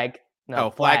score? Flag.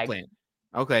 No, flag plant.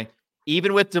 Okay.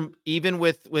 Even with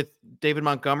David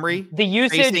Montgomery, the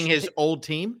usage facing his old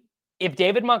team. If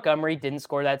David Montgomery didn't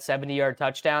score that 70-yard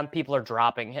touchdown, people are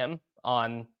dropping him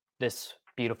on this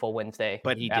beautiful Wednesday.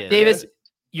 But he did. Davis,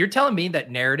 You're telling me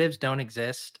that narratives don't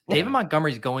exist? David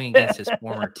Montgomery's going against his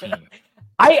former team.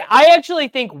 I actually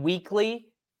think weekly,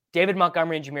 David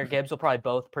Montgomery and Jahmyr Gibbs will probably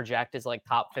both project as like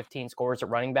top 15 scorers at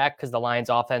running back because the Lions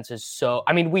offense is so,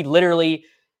 I mean, we literally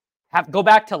go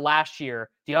back to last year.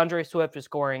 DeAndre Swift is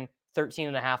scoring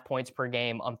 13.5 points per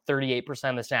game on 38%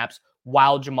 of the snaps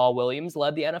while Jamal Williams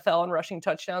led the NFL in rushing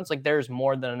touchdowns. Like there's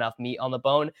more than enough meat on the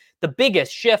bone. The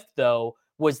biggest shift though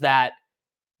was that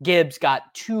Gibbs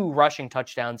got 2 rushing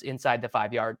touchdowns inside the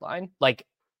 5-yard line. Like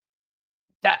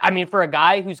that, I mean, for a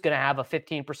guy who's going to have a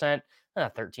 15%,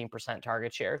 13%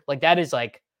 target share, like that is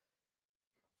like,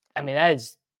 I mean, that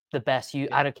is the best. You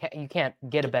can't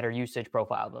get a better usage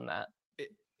profile than that.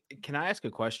 Can I ask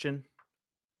a question?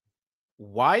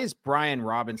 Why is Brian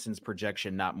Robinson's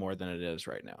projection not more than it is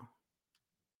right now?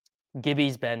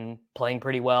 Gibby's been playing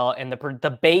pretty well, and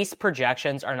the base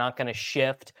projections are not going to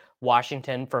shift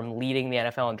Washington from leading the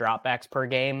NFL in dropbacks per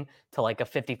game to like a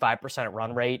 55%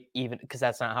 run rate, even because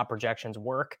that's not how projections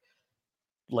work.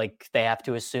 Like they have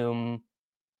to assume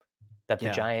that the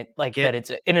Giant, that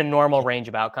it's in a normal range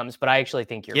of outcomes. But I actually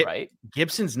think you're right.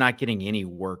 Gibson's not getting any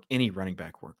running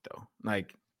back work though.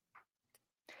 Like,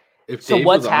 if Dave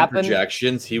was on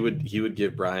projections, he would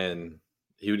give Brian.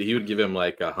 He would give him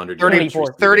like 100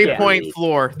 30 point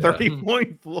floor.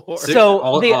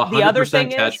 So the other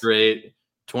thing catch is rate,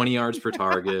 20 yards per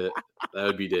target. That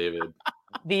would be David.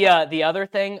 The other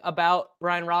thing about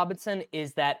Brian Robinson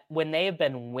is that when they have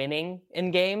been winning in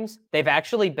games, they've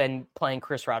actually been playing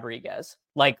Chris Rodriguez.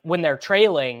 Like when they're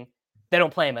trailing, they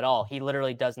don't play him at all. He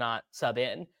literally does not sub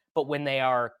in. But when they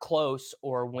are close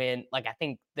or when, like I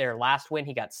think their last win,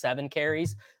 he got 7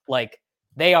 carries. Like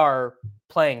they are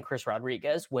playing Chris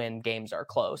Rodriguez when games are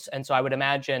close. And so I would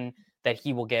imagine that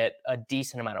he will get a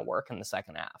decent amount of work in the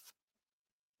second half.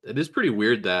 It is pretty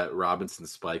weird that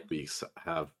Robinson's spike weeks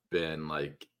have been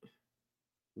like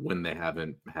when they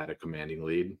haven't had a commanding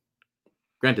lead.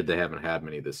 Granted, they haven't had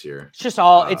many this year. It's just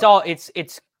all, I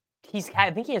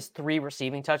think he has 3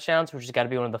 receiving touchdowns, which has got to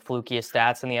be one of the flukiest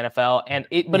stats in the NFL.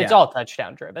 It's all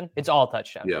touchdown driven. It's all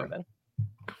touchdown driven.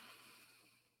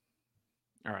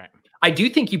 All right. I do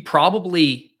think you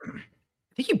probably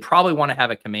want to have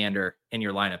a commander in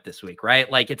your lineup this week,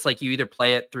 right? Like it's like you either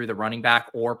play it through the running back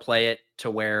or play it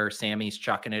to where Sammy's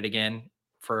chucking it again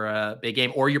for a big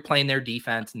game, or you're playing their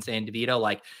defense and saying DeVito,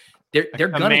 like they're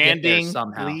gonna get there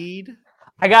somehow. Lead.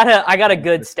 I got a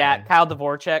good stat. Kyle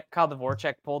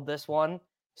Dvorak pulled this one.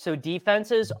 So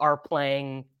defenses are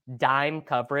playing dime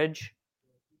coverage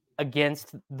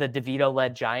against the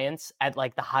DeVito-led Giants at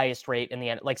like the highest rate in the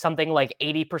end. Like something like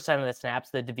 80% of the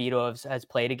snaps that DeVito has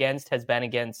played against has been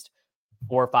against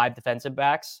 4 or 5 defensive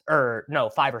backs, or no,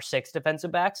 5 or 6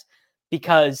 defensive backs,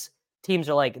 because teams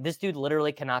are like, this dude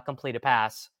literally cannot complete a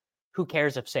pass. Who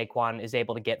cares if Saquon is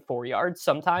able to get 4 yards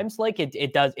sometimes? Like it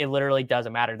literally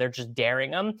doesn't matter. They're just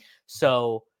daring him.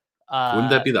 So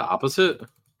wouldn't that be the opposite?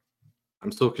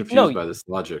 I'm still confused by this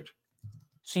logic.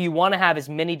 So you want to have as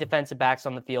many defensive backs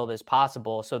on the field as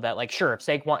possible so that, like, sure,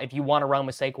 if you want to run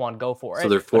with Saquon, go for it. So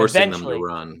they're forcing them to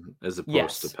run as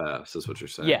opposed to pass, is what you're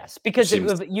saying. Yes, because it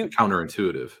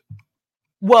counterintuitive.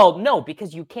 Well, no,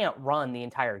 because you can't run the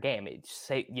entire game. It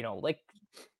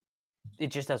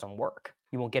just doesn't work.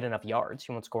 You won't get enough yards.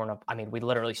 You won't score enough. I mean, we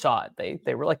literally saw it.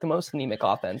 They were like the most anemic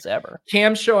offense ever.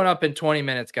 Cam's showing up in 20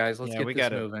 minutes, guys. Let's get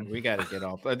this moving. We got to get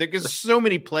off. There's so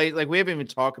many plays. Like we haven't even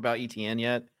talked about ETN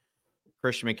yet.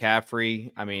 Christian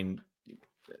McCaffrey. I mean,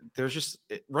 there's just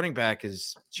running back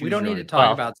is. We don't need to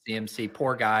talk about CMC.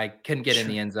 Poor guy couldn't get in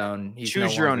the end zone. He's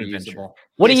choose your own adventure.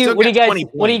 What are you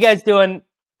guys doing?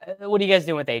 What are you guys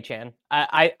doing with Achane?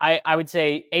 I would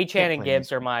say Achane and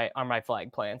Gibbs are my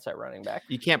flag plants at running back.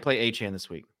 You can't play Achane this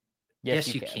week.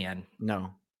 Yes, you can.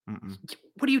 No.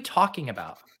 What are you talking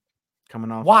about?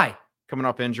 Coming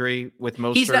off injury with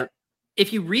Mostert.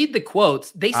 If you read the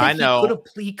quotes, they said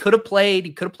he could have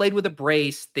played with a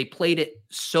brace. They played it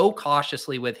so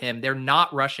cautiously with him. They're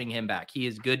not rushing him back. He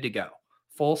is good to go.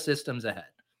 Full systems ahead.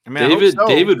 I mean,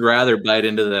 David rather bite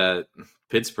into that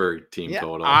Pittsburgh team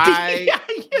total.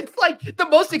 It's like the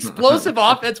most explosive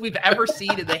offense we've ever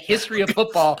seen in the history of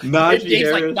football. Najee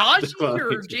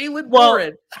or Jalen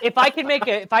Warren. If I can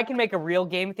make a real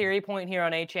game theory point here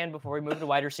on Achane before we move to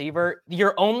wide receiver,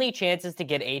 your only chances to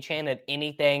get Achane at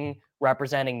anything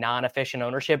representing non-efficient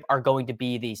ownership are going to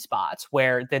be these spots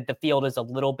where the field is a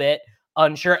little bit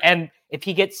unsure. And if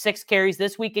he gets 6 carries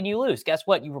this week and you lose, guess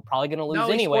what? You were probably going to lose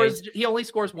anyways. He only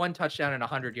scores 1 touchdown and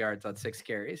 100 yards on 6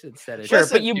 carries instead of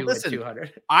but you listen.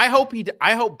 200. I hope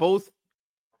both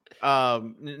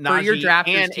Najee for your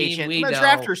drafters and team,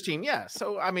 drafters team. Yeah.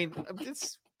 So I mean,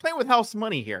 it's playing with house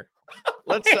money here.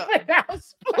 let's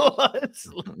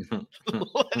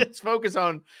focus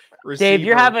on receiver. Dave,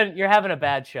 you're having a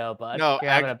bad show, bud. No,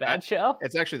 you're having a bad show.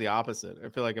 It's actually the opposite. I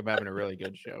feel like I'm having a really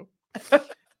good show. All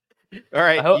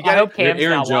right. I hope Cam's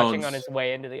Aaron not Jones. watching on his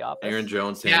way into the office. Aaron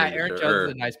Jones. Aaron Jones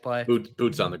is a nice play.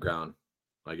 Boots on the ground.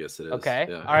 I guess it is. Okay.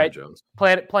 Yeah, all right. Jones.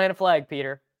 Plant a flag,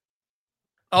 Peter.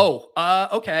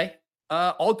 Okay.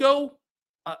 I'll go.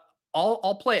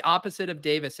 I'll play opposite of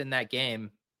Davis in that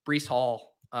game. Breece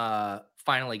Hall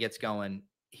finally gets going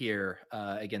here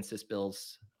against this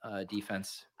Bills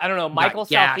defense. I don't know. Michael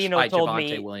Salfino told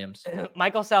me. Williams.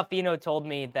 Michael Salfino told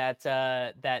me that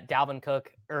that Dalvin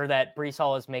Cook or that Breece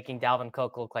Hall is making Dalvin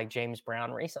Cook look like James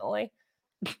Brown recently.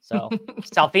 So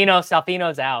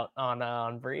Salfino's out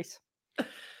on Breece.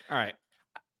 All right.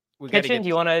 Kitchen, do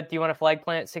you want to flag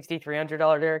plant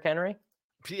 $6,300 Derrick Henry?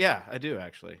 Yeah, I do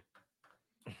actually.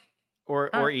 Or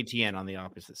ETN on the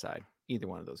opposite side. Either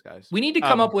one of those guys. We need to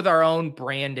come up with our own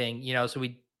branding, so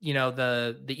we,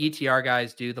 the ETR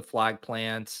guys do the flag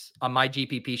plants. On my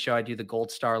GPP show, I do the Gold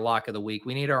Star Lock of the Week.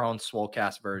 We need our own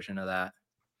Swolecast version of that.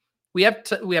 We have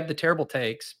the terrible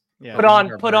takes. Yeah.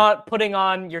 Putting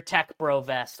on your Tech Bro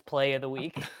vest play of the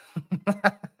week.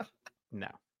 No.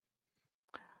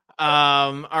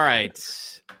 All right.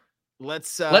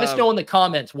 Let's let us know in the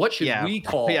comments. What should we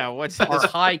call? What's our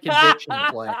high conviction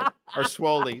play? Our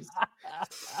swollies.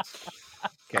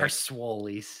 Okay. Our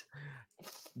swollies.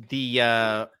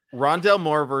 The Rondell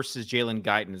Moore versus Jalen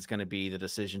Guyton is going to be the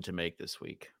decision to make this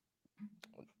week.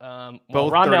 Both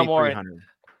Rondell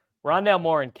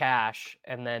Moore in cash,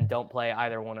 and then don't play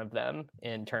either one of them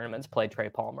in tournaments. Play Trey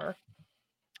Palmer.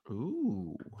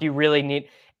 Ooh. Do you really need?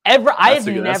 That's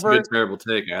a good terrible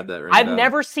take. I had that right. I've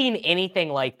never seen anything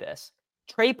like this.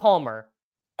 Trey Palmer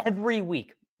every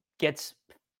week gets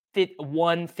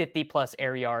 150+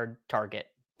 air yard target,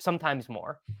 sometimes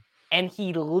more. And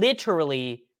he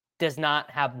literally does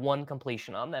not have one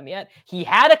completion on them yet. He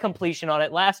had a completion on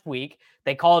it last week.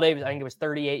 They called it, I think it was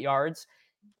 38 yards.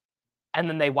 And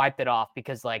then they wiped it off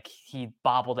because he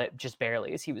bobbled it just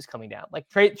barely as he was coming down.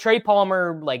 Trey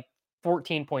Palmer,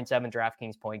 14.7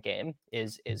 DraftKings point game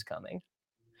is coming.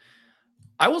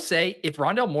 I will say, if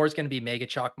Rondell Moore is going to be mega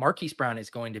chalk, Marquise Brown is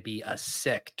going to be a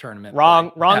sick tournament.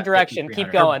 Wrong direction.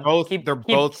 Keep going. They're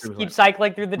both keep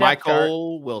cycling through the depth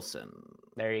Michael chart. Wilson.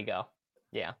 There you go.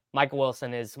 Yeah, Michael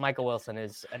Wilson is an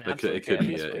absolute. It could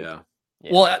be it. Yeah.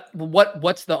 Well,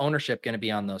 what's the ownership going to be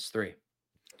on those three?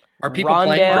 Are people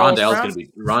playing Rondell's going to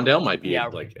be? Rondell might be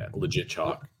legit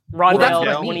chalk.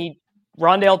 Rondell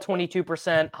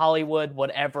 22%, Hollywood,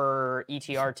 whatever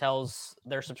ETR tells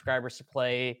their subscribers to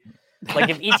play.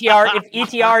 If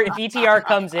ETR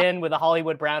comes in with a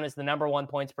Hollywood Brown as the number 1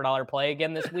 points per dollar play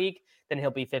again this week, then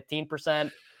he'll be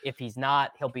 15%. If he's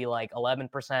not, he'll be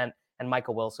 11%, and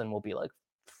Michael Wilson will be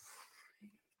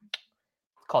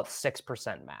call it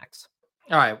 6% max.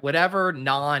 All right, whatever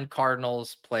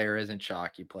non-Cardinals player isn't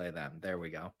chalk, you play them. There we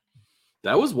go.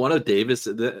 That was one of Davis.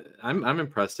 I'm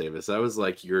impressed, Davis. That was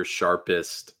your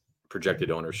sharpest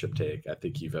projected ownership take I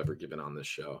think you've ever given on this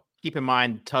show. Keep in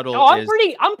mind, Tuttle. I'm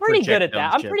pretty good at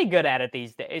that. I'm pretty good at it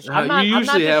these days. You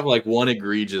usually have one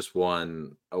egregious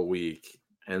one a week,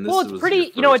 and this it's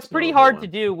pretty. It's pretty hard to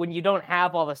do when you don't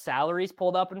have all the salaries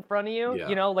pulled up in front of you. Yeah.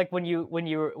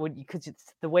 Because it's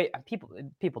the way people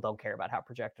don't care about how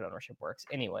projected ownership works,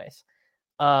 anyways.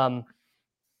 All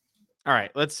right,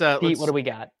 let's Pete, what do we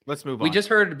got? Let's move on. We just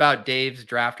heard about Dave's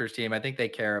drafters team. I think they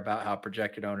care about how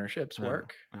projected ownerships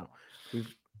work. No.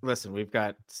 We've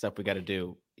got stuff we got to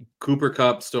do. Cooper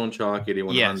Kupp, Stone Chalk,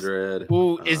 8,100. Yes.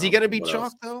 Ooh, is he going to be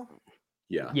chalk though?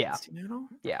 Yeah. Yeah.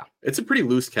 Yeah. It's a pretty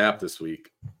loose cap this week.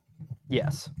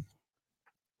 Yes.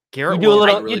 Garrett, you do a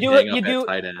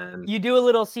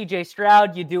little CJ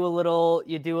Stroud, you do a little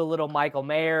Michael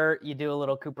Mayer, you do a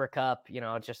little Cooper Kupp,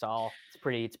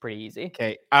 it's pretty easy.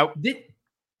 Okay.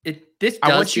 This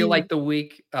does feel like the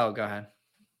week. Oh, go ahead.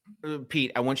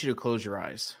 Pete, I want you to close your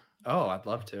eyes. Oh, I'd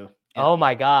love to. Yeah. Oh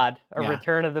my God.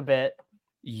 Return of the bit.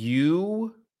 Please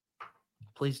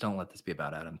don't let this be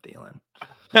about Adam Thielen.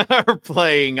 Are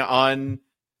playing on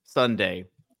Sunday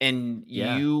and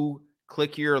you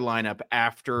click your lineup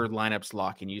after lineups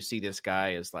lock and you see this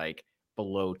guy is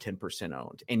below 10%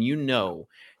 owned. And you know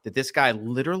that this guy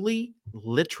literally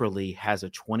has a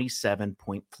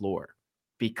 27-point floor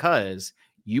because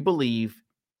you believe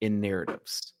in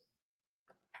narratives.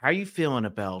 How are you feeling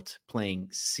about playing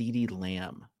CeeDee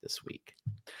Lamb this week?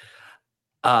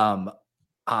 As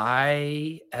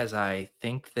I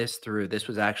think this through, this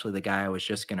was actually the guy I was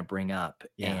just going to bring up.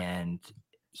 Yeah. And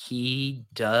he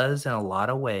does in a lot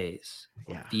of ways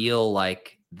feel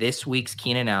like this week's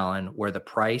Keenan Allen, where the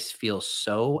price feels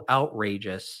so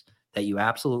outrageous that you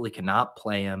absolutely cannot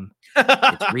play him.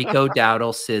 It's Rico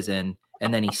Dowdle Sizzin,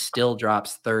 and then he still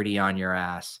drops 30 on your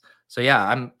ass. So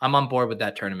yeah, I'm on board with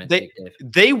that tournament.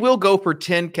 They will go for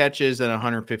 10 catches and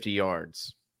 150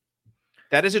 yards.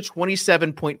 That is a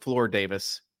 27-point floor,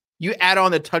 Davis. You add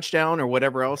on the touchdown or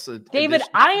whatever else. David,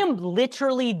 I am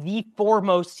literally the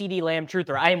foremost CeeDee Lamb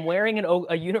truther. I am wearing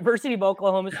a University of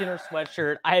Oklahoma Sooners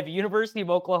sweatshirt. I have University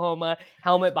of Oklahoma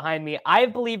helmet behind me.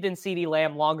 I've believed in CeeDee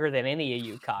Lamb longer than any of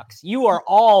you cocks. You are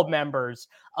all members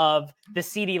of the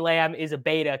CeeDee Lamb is a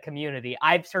beta community.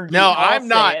 I've heard you all I'm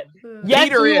not. It. Yes,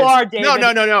 Peter you are, David. No.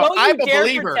 Don't I'm you a dare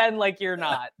believer. Pretend like you're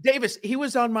not. Davis, he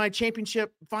was on my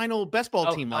championship final best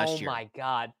ball team last year. Oh my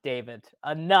God, David!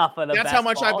 Enough of the. That's how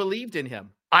much I believed in him.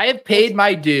 I have paid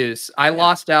my dues. I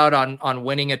lost out on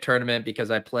winning a tournament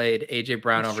because I played AJ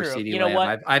Brown over CeeDee Lamb.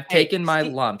 What? I've taken my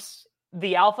lumps.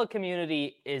 The Alpha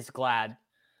community is glad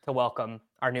to welcome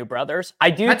our new brothers. I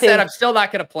do. That said, I'm still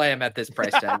not going to play him at this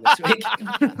price tag this week.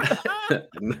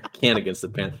 Can't against the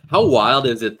Panthers. How wild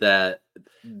is it that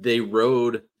they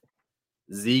rode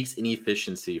Zeke's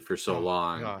inefficiency for so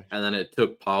long, and then it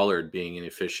took Pollard being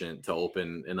inefficient to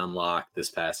open and unlock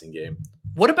this passing game?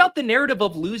 What about the narrative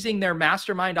of losing their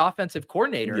mastermind offensive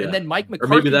coordinator and then Mike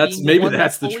McCarthy? Or maybe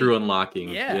that's the true unlocking.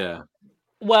 Yeah.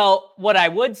 Well, what I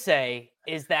would say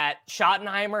is that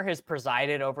Schottenheimer has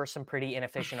presided over some pretty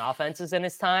inefficient offenses in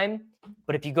his time.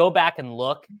 But if you go back and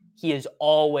look, he has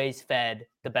always fed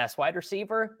the best wide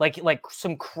receiver, like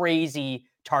some crazy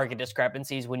target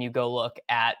discrepancies when you go look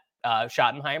at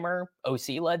Schottenheimer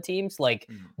OC-led teams, like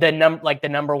the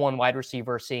number one wide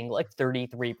receiver seeing like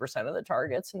 33% of the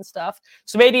targets and stuff.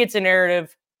 So maybe it's a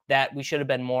narrative that we should have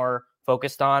been more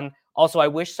focused on. Also, I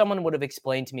wish someone would have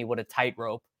explained to me what a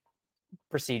tightrope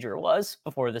procedure was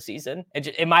before the season.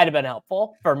 It might have been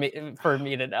helpful for me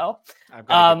to know. I've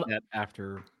got to get that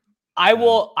after. I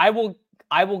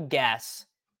will guess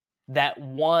that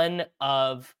one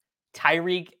of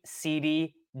Tyreek,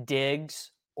 CeeDee,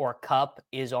 Diggs, or Cup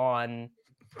is on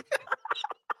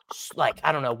like,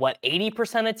 I don't know what,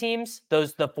 80% of teams,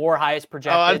 the four highest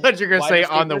projected. Oh, I thought you were going to say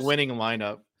receivers. on the winning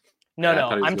lineup. No,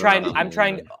 I'm trying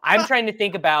to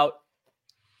think about,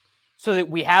 so that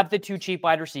we have the two cheap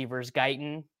wide receivers,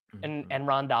 Guyton and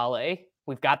Rondale.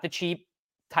 We've got the cheap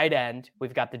tight end.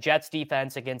 We've got the Jets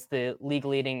defense against the league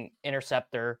leading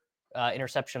interception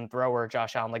thrower,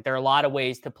 Josh Allen. Like, there are a lot of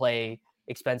ways to play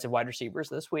expensive wide receivers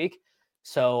this week.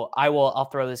 So I'll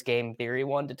throw this game theory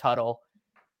one to Tuttle.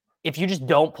 If you just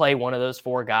don't play one of those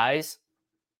four guys,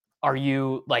 can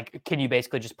you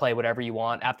basically just play whatever you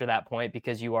want after that point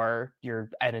because you're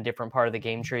at a different part of the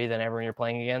game tree than everyone you're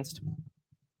playing against?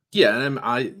 Yeah,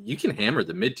 and you can hammer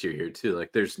the mid tier here too.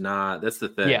 Like, that's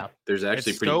the thing. Yeah, there's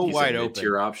actually pretty decent mid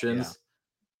tier options.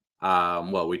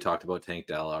 Yeah. We talked about Tank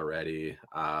Dell already.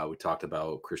 We talked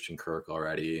about Christian Kirk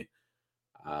already.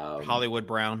 Hollywood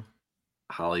Brown.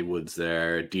 Hollywood's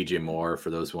there. DJ Moore for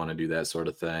those who want to do that sort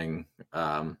of thing.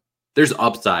 There's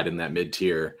upside in that mid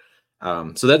tier.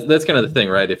 So that's kind of the thing,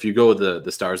 right? If you go with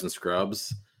the stars and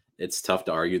scrubs, it's tough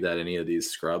to argue that any of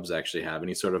these scrubs actually have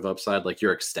any sort of upside. Like,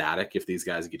 you're ecstatic if these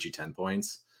guys get you 10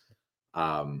 points.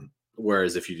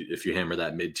 Whereas if you hammer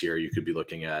that mid tier, you could be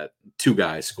looking at two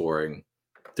guys scoring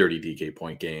 30 DK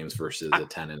point games versus a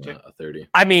 10 and a 30.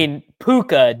 I mean,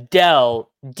 Puka,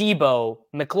 Dell, Debo,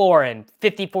 McLaurin,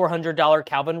 $5,400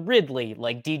 Calvin Ridley,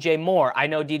 like DJ Moore. I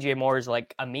know DJ Moore is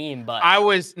like a meme, but I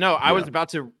was about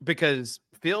to, because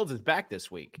Fields is back this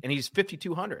week and he's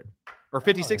 5,200 or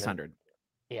 5,600.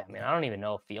 Yeah, I mean, I don't even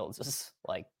know if Fields is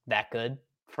like that good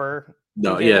for.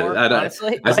 No, DJ yeah, Moore,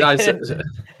 honestly,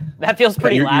 that feels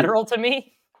pretty lateral to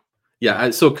me. Yeah,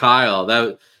 so Kyle,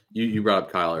 that you brought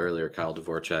up Kyle earlier, Kyle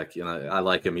Dvorak. You know, I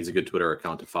like him. He's a good Twitter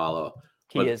account to follow.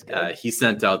 He is good. He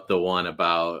sent out the one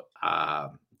about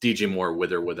DJ Moore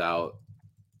with or without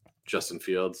Justin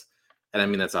Fields, and I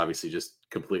mean that's obviously just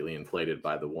completely inflated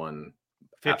by the one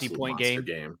 50-point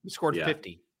game. He scored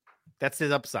 50. That's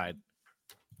his upside.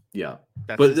 Yeah,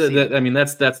 but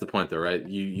that's the point though, right?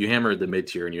 You hammer the mid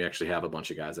tier and you actually have a bunch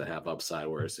of guys that have upside.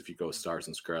 Whereas if you go stars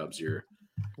and scrubs,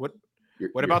 what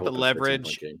about the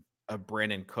leverage of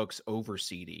Brandon Cooks over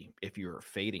CeeDee if you're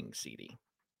fading CeeDee?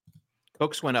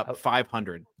 Cooks went up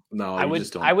 500. No, I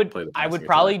would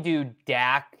probably do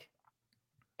Dak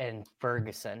and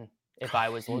Ferguson if I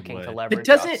was looking to leverage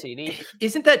CeeDee.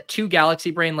 Isn't that too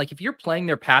galaxy brain? Like, if you're playing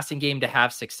their passing game to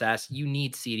have success, you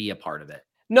need CeeDee a part of it.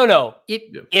 No.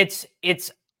 Pete,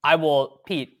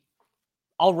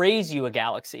 I'll raise you a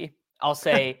galaxy. I'll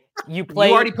say you play.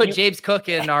 You already put James Cook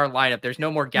in our lineup. There's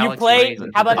no more galaxy.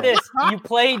 How about this? You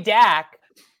play Dak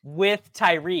with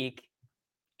Tyreek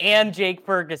and Jake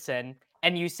Ferguson,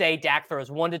 and you say Dak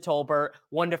throws one to Tolbert,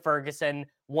 one to Ferguson,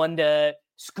 one to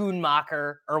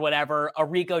Schoonmaker or whatever, a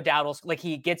Rico Dowdle, like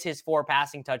he gets his 4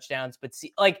 passing touchdowns, but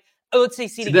let's say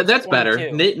CD gets that's 22.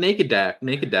 better.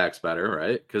 Naked Dak's better,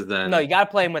 right? Because then no, you got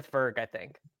to play him with Ferg, I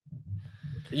think.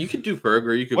 You could do Ferg,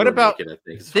 or you could. What about naked, I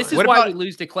think this? Is what why about, we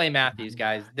lose to Clay Matthews,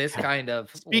 guys. This kind of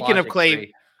speaking of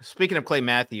Clay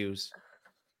Matthews.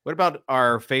 What about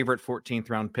our favorite 14th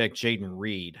round pick, Jaden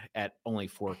Reed, at only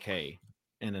 4K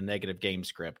in a negative game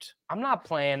script? I'm not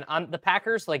playing. The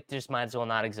Packers just might as well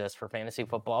not exist for fantasy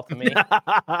football to me.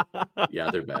 Yeah,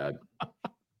 they're bad.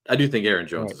 I do think Aaron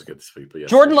Jones is good this week. But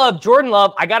Jordan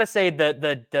Love. I gotta say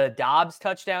the Dobbs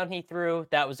touchdown he threw,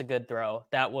 that was a good throw.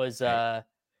 That was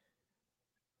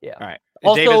yeah. All right.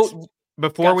 Also, Davis,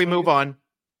 before we move on,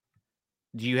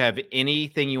 do you have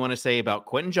anything you want to say about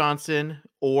Quentin Johnson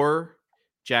or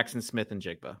Jackson Smith and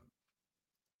Jigba?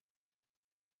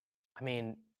 I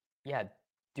mean, yeah,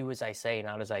 do as I say,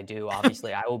 not as I do.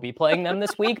 Obviously, I will be playing them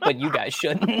this week, but you guys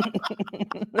shouldn't.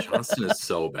 Johnson is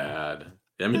so bad.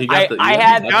 I mean, he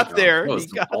got there.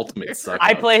 Ultimate suck.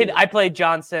 I played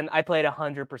Johnson. I played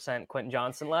 100% Quentin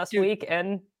Johnson last week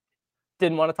and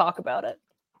didn't want to talk about it.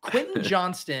 Quentin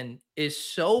Johnston is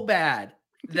so bad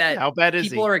that how bad is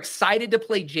people are excited to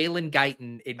play Jalen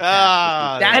Guyton in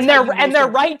and they're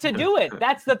right to do it.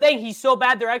 That's the thing. He's so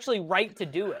bad, they're actually right to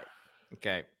do it.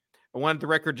 Okay. I wanted the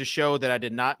record to show that I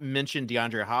did not mention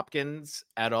DeAndre Hopkins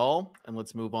at all. And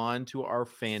let's move on to our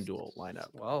FanDuel lineup.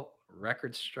 Well,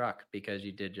 record struck because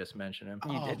you did just mention him.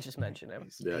 You did just mention him.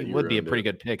 Yeah, he would be a pretty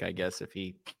good pick, I guess, if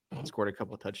he scored a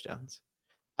couple of touchdowns.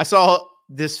 I saw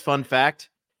this fun fact.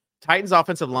 Titans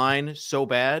offensive line so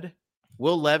bad.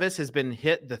 Will Levis has been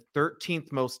hit the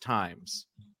 13th most times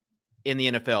in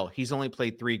the NFL. He's only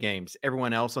played 3 games.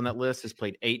 Everyone else on that list has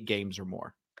played 8 games or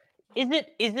more.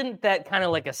 Isn't that kind of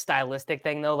like a stylistic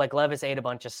thing though? Like Levis ate a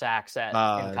bunch of sacks in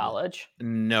college.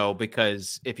 No,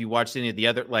 because if you watched any of the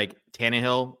other, like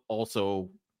Tannehill, also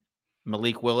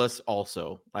Malik Willis,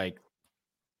 also like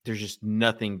there's just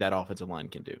nothing that offensive line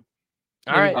can do.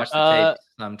 All right, watch the tape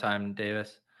sometime,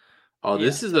 Davis. Oh,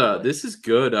 this is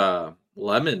good.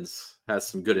 Lemons has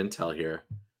some good intel here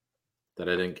that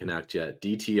I didn't connect yet.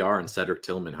 DTR and Cedric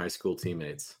Tillman, high school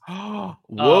teammates. Whoa!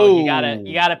 Oh, you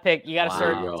gotta pick. You gotta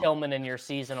start Tillman in your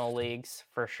seasonal leagues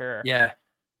for sure. Yeah.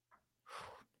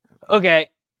 Okay,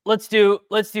 let's do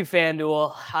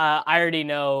FanDuel. I already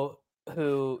know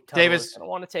who Davis gonna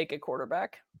want to take a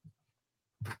quarterback.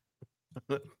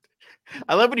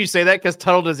 I love when you say that because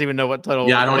Tuttle doesn't even know what Tuttle.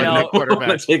 Yeah, I don't even know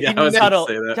quarterback. Tuttle,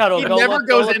 he never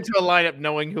goes into a lineup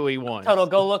knowing who he wants. Tuttle,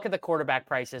 go look at the quarterback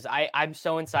prices. I'm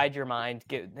so inside your mind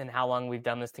given how long we've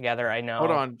done this together. I know.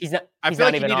 Hold on. I feel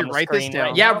like you need to write this down.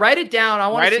 Right. Yeah, write it down. I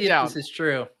want to see if this is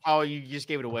true. Oh, you just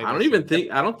gave it away. I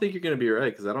don't think you're going to be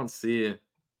right because I don't see it.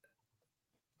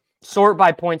 Sort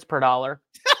by points per dollar.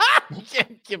 You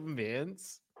can't give him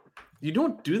hints. You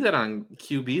don't do that on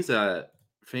QBs at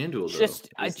FanDuel,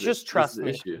 though. Just trust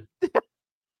me. You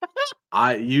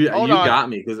got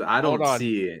me because I don't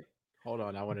see it. Hold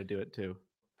on, I want to do it too.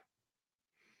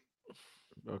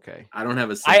 Okay, I don't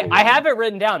have a. I have it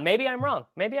written down. Maybe I'm wrong.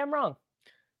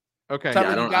 Okay,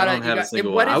 yeah, I don't have a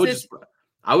single. What is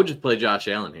I would just play Josh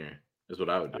Allen here. Is what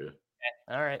I would do. Okay.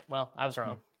 All right. Well, I was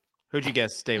wrong. Who'd you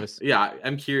guess, Davis? Yeah,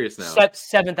 I'm curious now.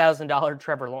 $7,000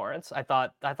 Trevor Lawrence. I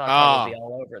thought I would be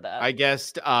all over that. I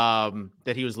guessed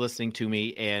that he was listening to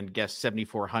me and guessed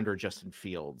 7,400 Justin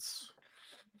Fields.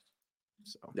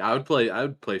 So yeah, I would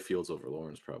play Fields over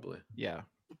Lawrence probably. Yeah.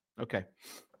 Okay.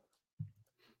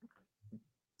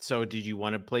 So did you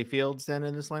want to play Fields then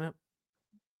in this lineup?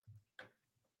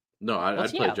 No, I'd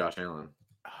play Josh Allen.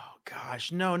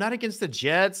 Gosh, no, not against the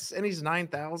Jets. And he's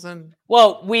 9,000.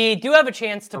 Well, we do have a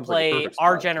chance to play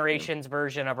our generation's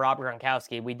version of Rob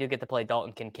Gronkowski. We do get to play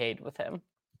Dalton Kincaid with him.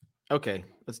 Okay,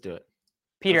 let's do it.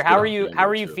 Peter, how are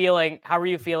you feeling? How are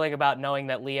you feeling about knowing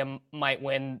that Liam might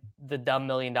win the dumb $1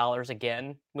 million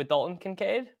again with Dalton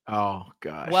Kincaid? Oh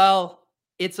gosh. Well,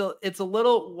 it's a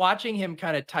little watching him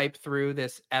kind of type through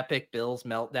this epic Bills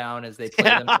meltdown as they play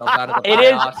themselves out of the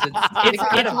playoffs. It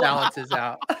kind of balances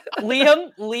out.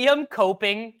 Liam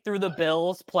coping through the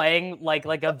Bills, playing like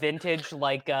a vintage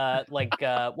what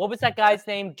was that guy's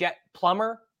name? Jack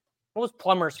Plummer. What was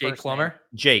Plummer's Jake first Plummer? name?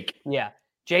 Jake. Yeah,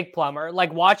 Jake Plummer.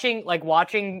 Like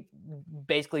watching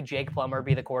basically Jake Plummer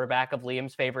be the quarterback of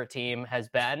Liam's favorite team it's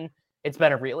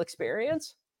been a real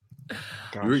experience.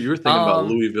 You were thinking about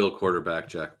Louisville quarterback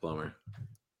Jack Plummer.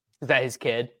 Is that his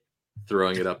kid?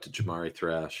 Throwing it up to Jamari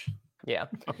Thrash. Yeah.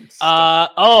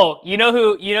 You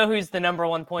know who's the number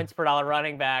 1 points per dollar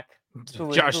running back?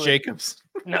 Josh Jacobs.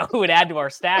 No, who would add to our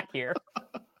stack here?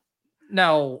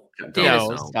 No,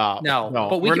 stop. No,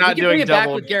 but we can bring it back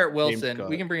with Garrett Wilson.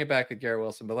 We can bring it back with Garrett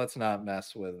Wilson, but let's not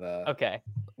mess with. Okay,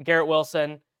 Garrett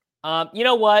Wilson. You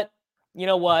know what?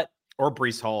 Or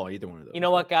Breece Hall, either one of those. You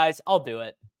know what, guys? I'll do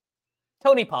it.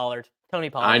 Tony Pollard.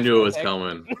 I knew it was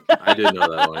coming. I didn't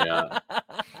know that one. Yeah.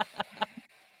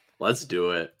 Let's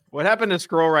do it. What happened to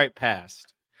scroll right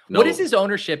past? No. What is his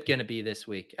ownership going to be this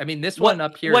week? I mean, one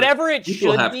up here. Whatever it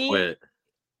should be.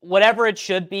 Whatever it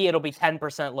should be, it'll be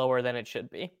 10% lower than it should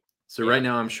be. So right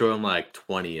now I'm showing like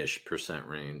 20-ish%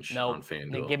 range on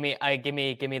FanDuel. Give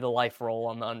me the life roll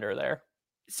on the under there.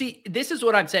 See, this is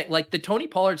what I'm saying. Like the Tony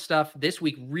Pollard stuff this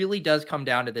week really does come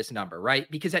down to this number, right?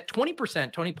 Because at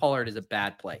 20%, Tony Pollard is a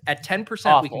bad play. At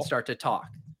 10%, we can start to talk.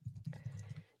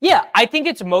 Yeah, I think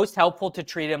it's most helpful to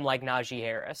treat him like Najee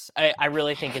Harris. I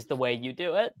really think is the way you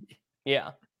do it.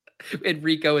 Yeah. And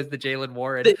Rico is the Jalen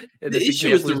Warren. The issue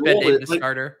is the role. The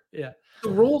starter. Yeah. The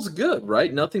role's good,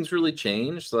 right? Nothing's really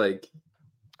changed. Like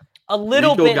a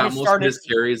little Rico bit got most of his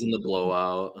carries in the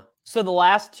blowout. So the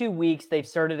last 2 weeks, they've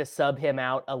started to sub him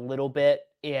out a little bit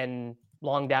in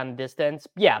long down and distance.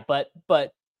 Yeah, but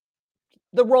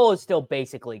the role is still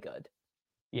basically good.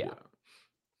 Yeah.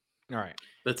 All right.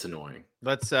 That's annoying.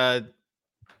 Let's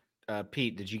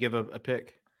Pete, did you give a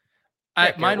pick?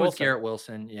 Mine was Garrett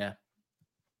Wilson. Yeah.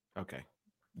 Okay.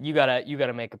 You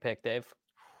gotta make a pick, Dave.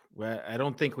 Well, I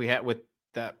don't think we had with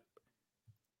that.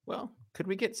 Well, could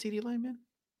we get CeeDee Lamb in?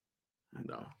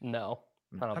 No.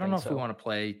 I don't know if we want to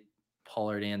play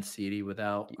Pollard and CeeDee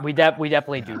without. We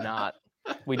definitely do not.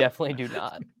 We definitely do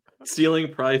not.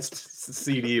 Ceiling priced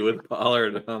CeeDee with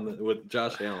Pollard with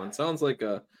Josh Allen sounds like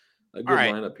a good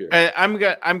lineup here. I'm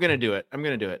gonna do it.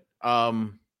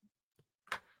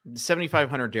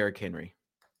 7,500 Derrick Henry.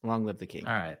 Long live the king.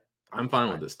 All right. I'm fine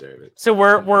with this, David. So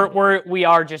we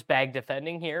are just bag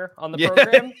defending here on the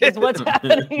program. Is what's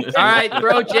happening. All right,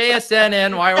 throw JSN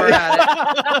in while we're at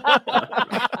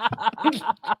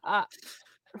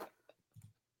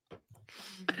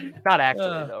it. Not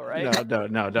actually though, right?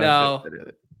 No.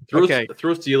 Throw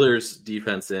Steelers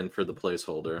defense in for the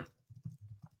placeholder.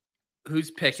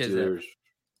 Whose pick is it?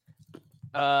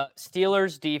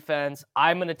 Steelers defense.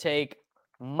 I'm gonna take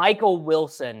Michael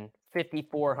Wilson.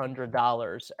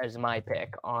 $5,400 as my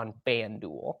pick on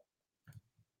FanDuel.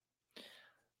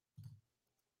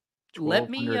 Let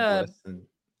me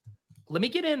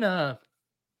get in.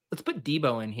 Let's put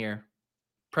Debo in here.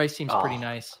 Price seems pretty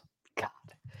nice. God,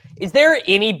 is there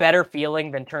any better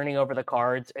feeling than turning over the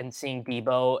cards and seeing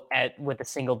Debo with a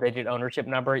single-digit ownership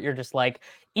number? You're just like,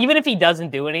 even if he doesn't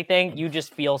do anything, you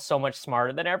just feel so much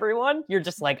smarter than everyone. You're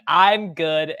just like, I'm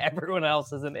good. Everyone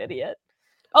else is an idiot.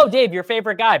 Oh, Dave, your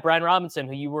favorite guy, Brian Robinson,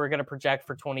 who you were going to project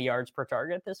for 20 yards per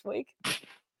target this week.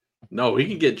 No, we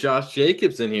can get Josh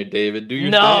Jacobs in here, David. Do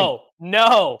your thing.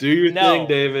 No. Do your thing,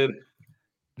 David.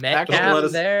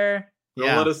 Metcalf there.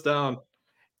 Don't let us down.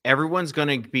 Everyone's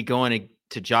going to be going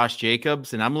to Josh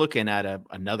Jacobs, and I'm looking at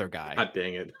another guy. God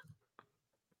dang it.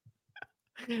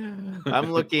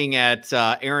 I'm looking at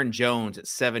Aaron Jones at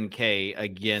 7K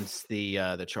against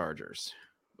the Chargers.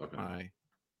 Okay.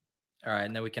 All right,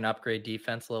 and then we can upgrade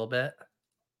defense a little bit.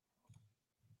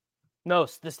 No,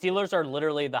 the Steelers are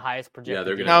literally the highest projected. Yeah,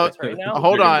 they're going to right now.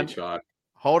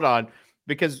 Hold on,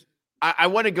 because I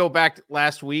want to go back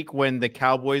last week when the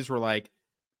Cowboys were like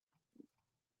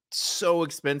so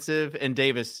expensive, and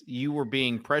Davis, you were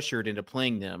being pressured into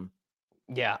playing them.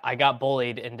 Yeah, I got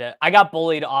bullied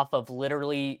off of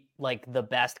literally like the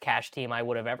best cash team I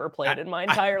would have ever played in my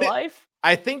entire life.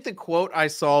 I think the quote I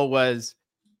saw was.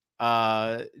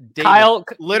 David, Kyle,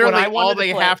 literally all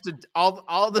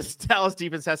the Dallas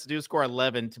defense has to do is score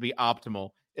 11 to be optimal.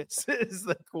 It's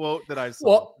the quote that I saw.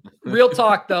 Well, real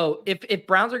talk though, if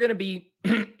Browns are going to be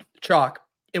chalk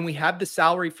and we have the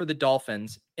salary for the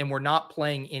Dolphins and we're not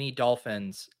playing any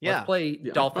Dolphins, let's play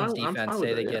Dolphins defense.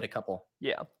 Say they get a couple.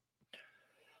 Yeah.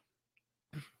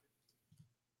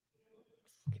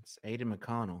 It's Aiden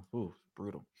McConnell. Ooh,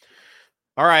 brutal.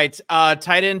 All right.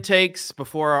 Tight end takes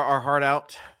before our heart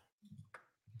out.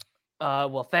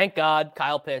 Well, thank God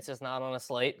Kyle Pitts is not on a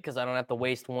slate because I don't have to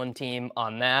waste one team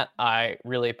on that. I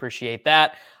really appreciate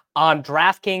that. On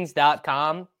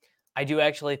DraftKings.com, I do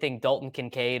actually think Dalton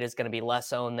Kincaid is going to be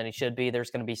less owned than he should be.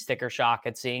 There's going to be sticker shock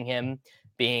at seeing him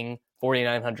being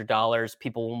 $4,900.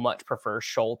 People will much prefer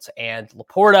Schultz and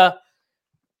Laporta.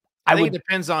 I think it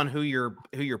depends on who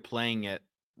you're playing at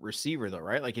receiver, though,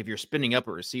 right? Like if you're spinning up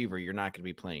a receiver, you're not going to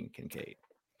be playing Kincaid.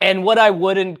 And what I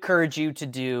would encourage you to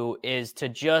do is to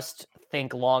just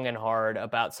think long and hard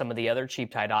about some of the other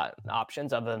cheap tight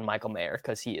options other than Michael Mayer,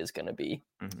 because he is going to be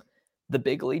the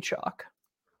big lead chalk.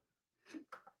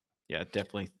 Yeah,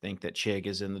 definitely think that Chig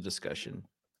is in the discussion.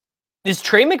 Is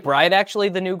Trey McBride actually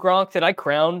the new Gronk? Did I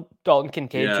crown Dalton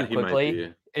Kincaid too he might quickly?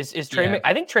 be. Is Trey?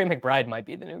 I think Trey McBride might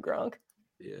be the new Gronk.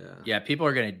 Yeah. People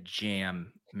are gonna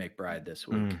jam McBride this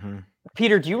week. Mm-hmm.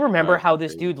 Peter, do you remember how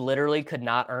this dude literally could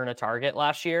not earn a target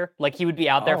last year? Like he would be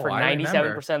out there for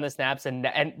 97% of the snaps,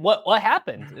 and what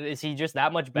happened? Is he just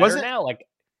that much better now? Like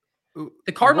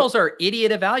the Cardinals are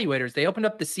idiot evaluators. They opened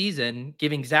up the season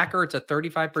giving Zach Ertz a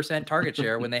 35% target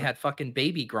share when they had fucking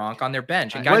baby Gronk on their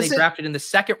bench, a guy they drafted in the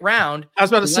second round. I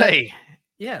was about to say,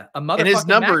 a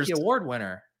motherfucking Mackey Award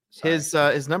winner.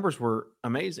 Sorry. His numbers were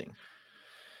amazing.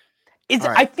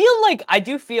 I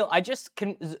feel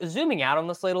zooming out on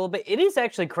the slate a little bit, it is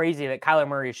actually crazy that Kyler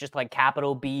Murray is just like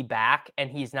capital B back and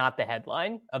he's not the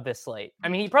headline of this slate. I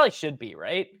mean, he probably should be,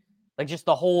 right? Like just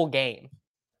the whole game.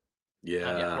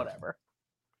 Yeah. Whatever.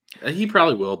 He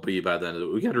probably will be by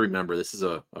then. We got to remember this is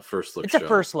a first look show. It's a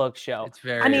first look show. It's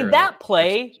very that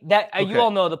play you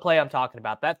all know the play I'm talking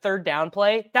about. That third down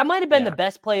play, that might have been the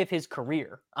best play of his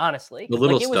career, honestly. The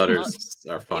little stutters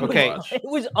are fun to watch. It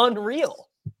was unreal.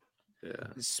 Yeah.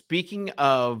 Speaking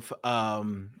of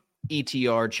ETR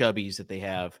chubbies that they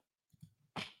have,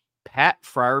 Pat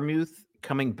Freiermuth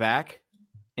coming back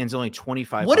and it's only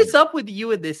 25. What is up with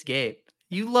you in this game?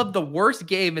 You love the worst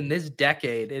game in this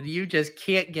decade, and you just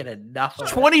can't get enough of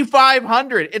it.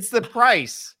 2,500. It's the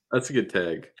price. That's a good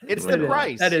tag. It's the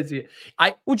price. That is it.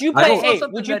 Would you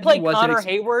play Connor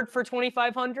Hayward for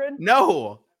 2,500?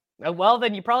 No. Well,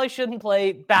 then you probably shouldn't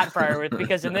play Pat Freiermuth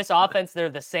because in this offense they're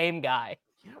the same guy.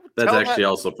 That's actually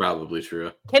also probably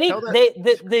true. Can he?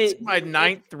 It's my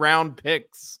 9th round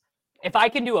picks. If I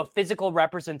can do a physical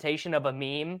representation of a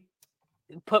meme,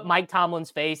 put Mike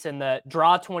Tomlin's face in the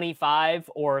draw 25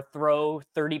 or throw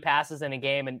 30 passes in a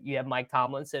game, and you have Mike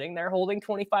Tomlin sitting there holding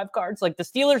 25 cards. Like the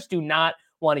Steelers do not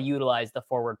want to utilize the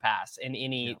forward pass in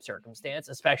any circumstance,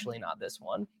 especially not this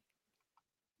one.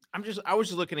 I was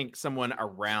just looking at someone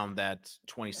around that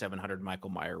 2,700 Michael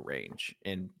Meyer range,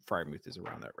 and Freiermuth is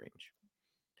around that range.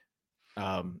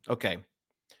 Okay.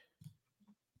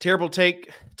 Terrible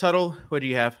take, Tuttle. What do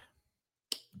you have?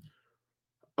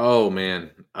 Oh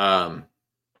man.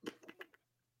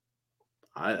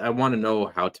 I want to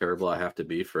know how terrible I have to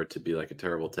be for it to be like a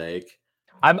terrible take.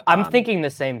 I'm thinking the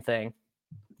same thing.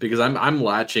 Because I'm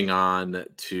latching on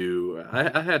to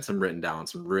I had some written down,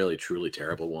 some really truly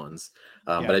terrible ones.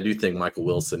 But I do think Michael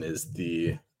Wilson is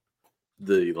the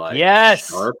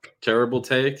sharp terrible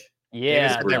take.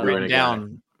 Yeah, that written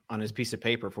down on his piece of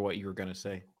paper for what you were going to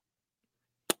say.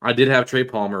 I did have Trey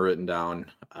Palmer written down,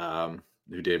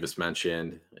 who Davis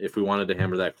mentioned. If we wanted to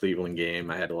hammer that Cleveland game,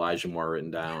 I had Elijah Moore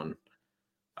written down.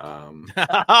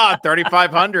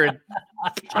 3,500.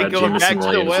 Going back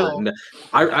to the well.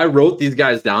 I wrote these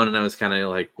guys down, and I was kind of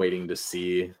like waiting to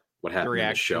see what happened in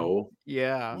the show.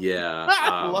 Yeah.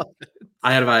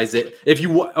 I had Isaiah. If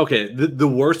you the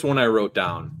worst one I wrote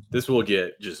down. This will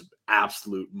get just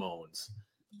absolute moans.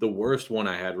 The worst one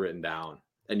I had written down,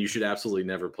 and you should absolutely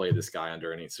never play this guy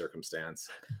under any circumstance.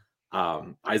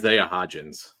 Isaiah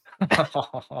Hodgins.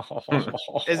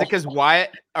 Is it because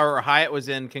Hyatt was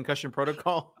in concussion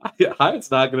protocol? Yeah,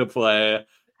 Hyatt's not going to play.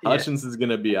 Hutchins is going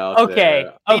to be out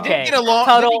there. He did get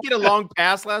a long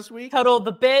pass last week. Tuttle,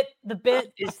 the bit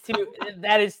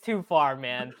is too far,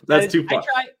 man. That's too far.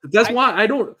 This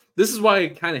is why I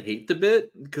kind of hate the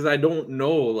bit, because I don't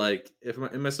know, like,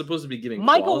 am I supposed to be giving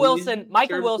Michael Wilson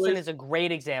is a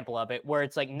great example of it, where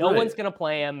it's like no one's going to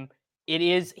play him. It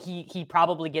is he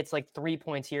probably gets like 3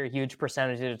 points here a huge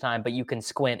percentage of the time, but you can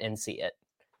squint and see it.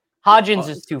 Hodgins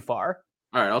is too far.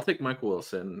 All right, I'll take Michael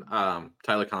Wilson.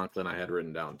 Tyler Conklin I had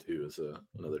written down too as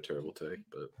another terrible take,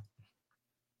 but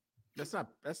that's not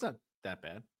that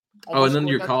bad. And then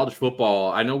your college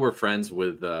football. I know we're friends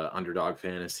with Underdog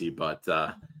Fantasy, but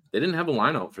they didn't have a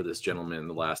lineup for this gentleman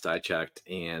the last I checked,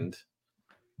 and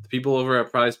the people over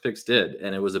at Prize Picks did,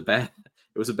 and it was a bad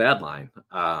line.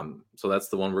 So that's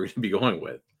the one we're going to be going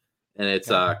with, and it's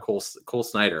Cole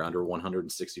Snyder under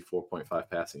 164.5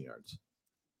 passing yards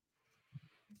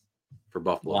for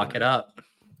Buffalo. Lock it up.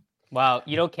 Wow,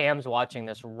 Cam's watching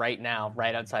this right now,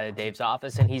 right outside of Dave's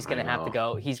office, and he's going to have to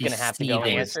go. He's going to have to go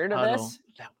answer to this.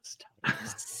 That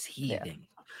was seething.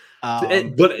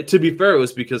 But to be fair, it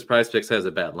was because Prize Picks has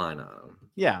a bad line on them.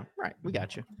 Yeah, right. We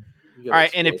got you. All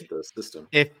right, and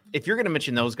if you're going to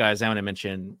mention those guys, I'm going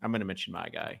to mention my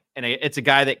guy, and it's a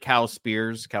guy that Cal's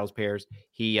Pears,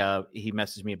 he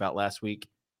messaged me about last week.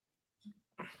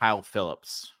 Kyle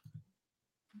Phillips.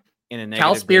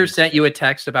 Cal Spears sent you a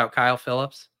text about Kyle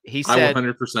Phillips. He said, I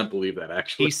 100% believe that,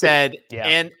 actually. He said,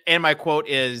 and my quote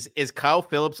is Kyle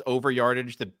Phillips over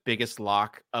yardage the biggest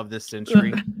lock of this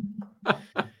century?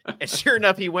 And sure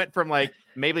enough, he went from like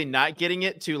maybe not getting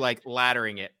it to like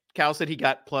laddering it. Cal said he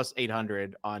got plus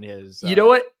 800 on his. You know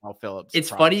what? Phillips. It's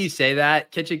funny you say that,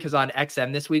 Kitchen, because on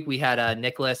XM this week we had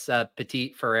Nicholas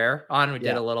Petit Ferrer on. We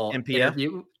did a little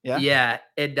interview. Yeah.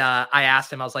 And I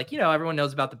asked him, I was like, everyone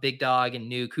knows about the big dog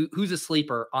and Nuke. Who's a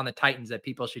sleeper on the Titans that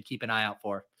people should keep an eye out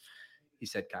for? He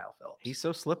said Kyle Phillips. He's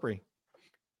so slippery.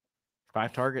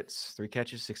 5 targets, 3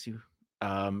 catches,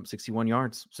 61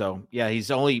 yards. So yeah,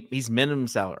 he's minimum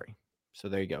salary. So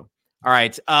there you go. All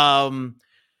right.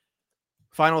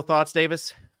 Final thoughts,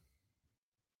 Davis?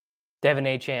 Devin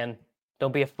Achane,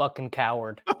 don't be a fucking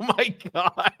coward. Oh my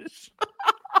gosh.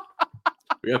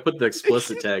 We gotta put the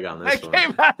explicit tag on this one.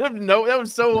 Came out of that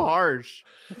was so harsh.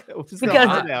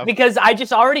 Because I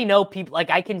just already know people, like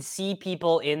I can see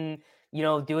people in,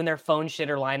 doing their phone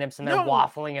shitter lineups and they're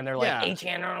waffling and they're like,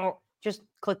 Achane, just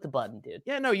click the button, dude.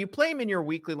 Yeah, no, you play him in your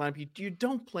weekly lineup. You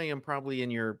don't play him probably in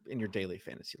your daily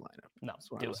fantasy lineup. No,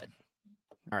 do it.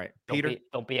 All right, Peter.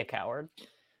 Don't be a coward.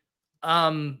 A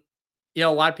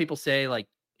lot of people say like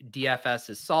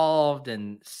DFS is solved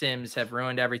and Sims have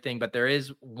ruined everything, but there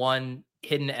is one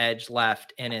hidden edge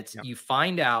left, and it's you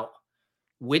find out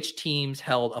which teams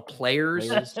held a players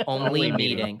only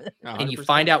meeting, 100%. And you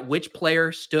find out which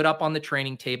player stood up on the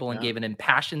training table and gave an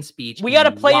impassioned speech. We got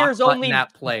a players only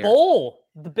bowl.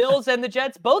 The Bills and the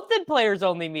Jets both did players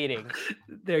only meetings.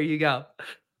 There you go.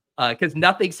 Because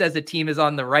nothing says a team is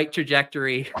on the right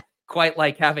trajectory quite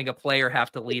like having a player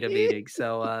have to lead a meeting.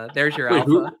 So there's your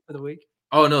alpha for the week.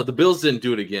 Oh, no, the Bills didn't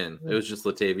do it again. It was just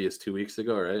Latavius 2 weeks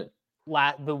ago, right?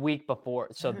 The week before.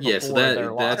 So yeah, so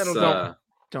that's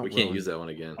don't we can't use that one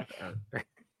again.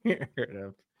 All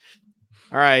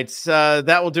right,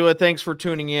 that will do it. Thanks for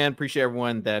tuning in. Appreciate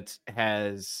everyone that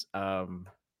has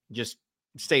just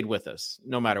stayed with us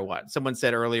no matter what. Someone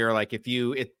said earlier, like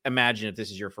imagine if this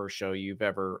is your first show you've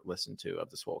ever listened to of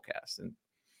the Swolecast. And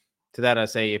to that I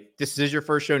say, if this is your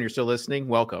first show and you're still listening,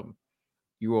 welcome.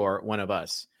 You are one of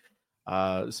us.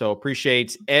 So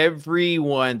appreciate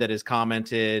everyone that has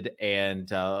commented and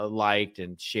liked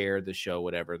and shared the show,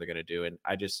 whatever they're going to do. And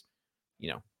I just,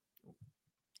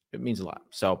 it means a lot.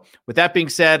 So with that being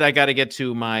said, I got to get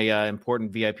to my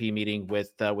important VIP meeting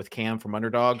with Cam from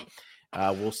Underdog.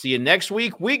 We'll see you next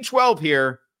week, week 12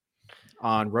 here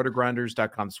on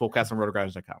rotogrinders.com, Swolecast on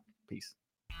rotogrinders.com. Peace.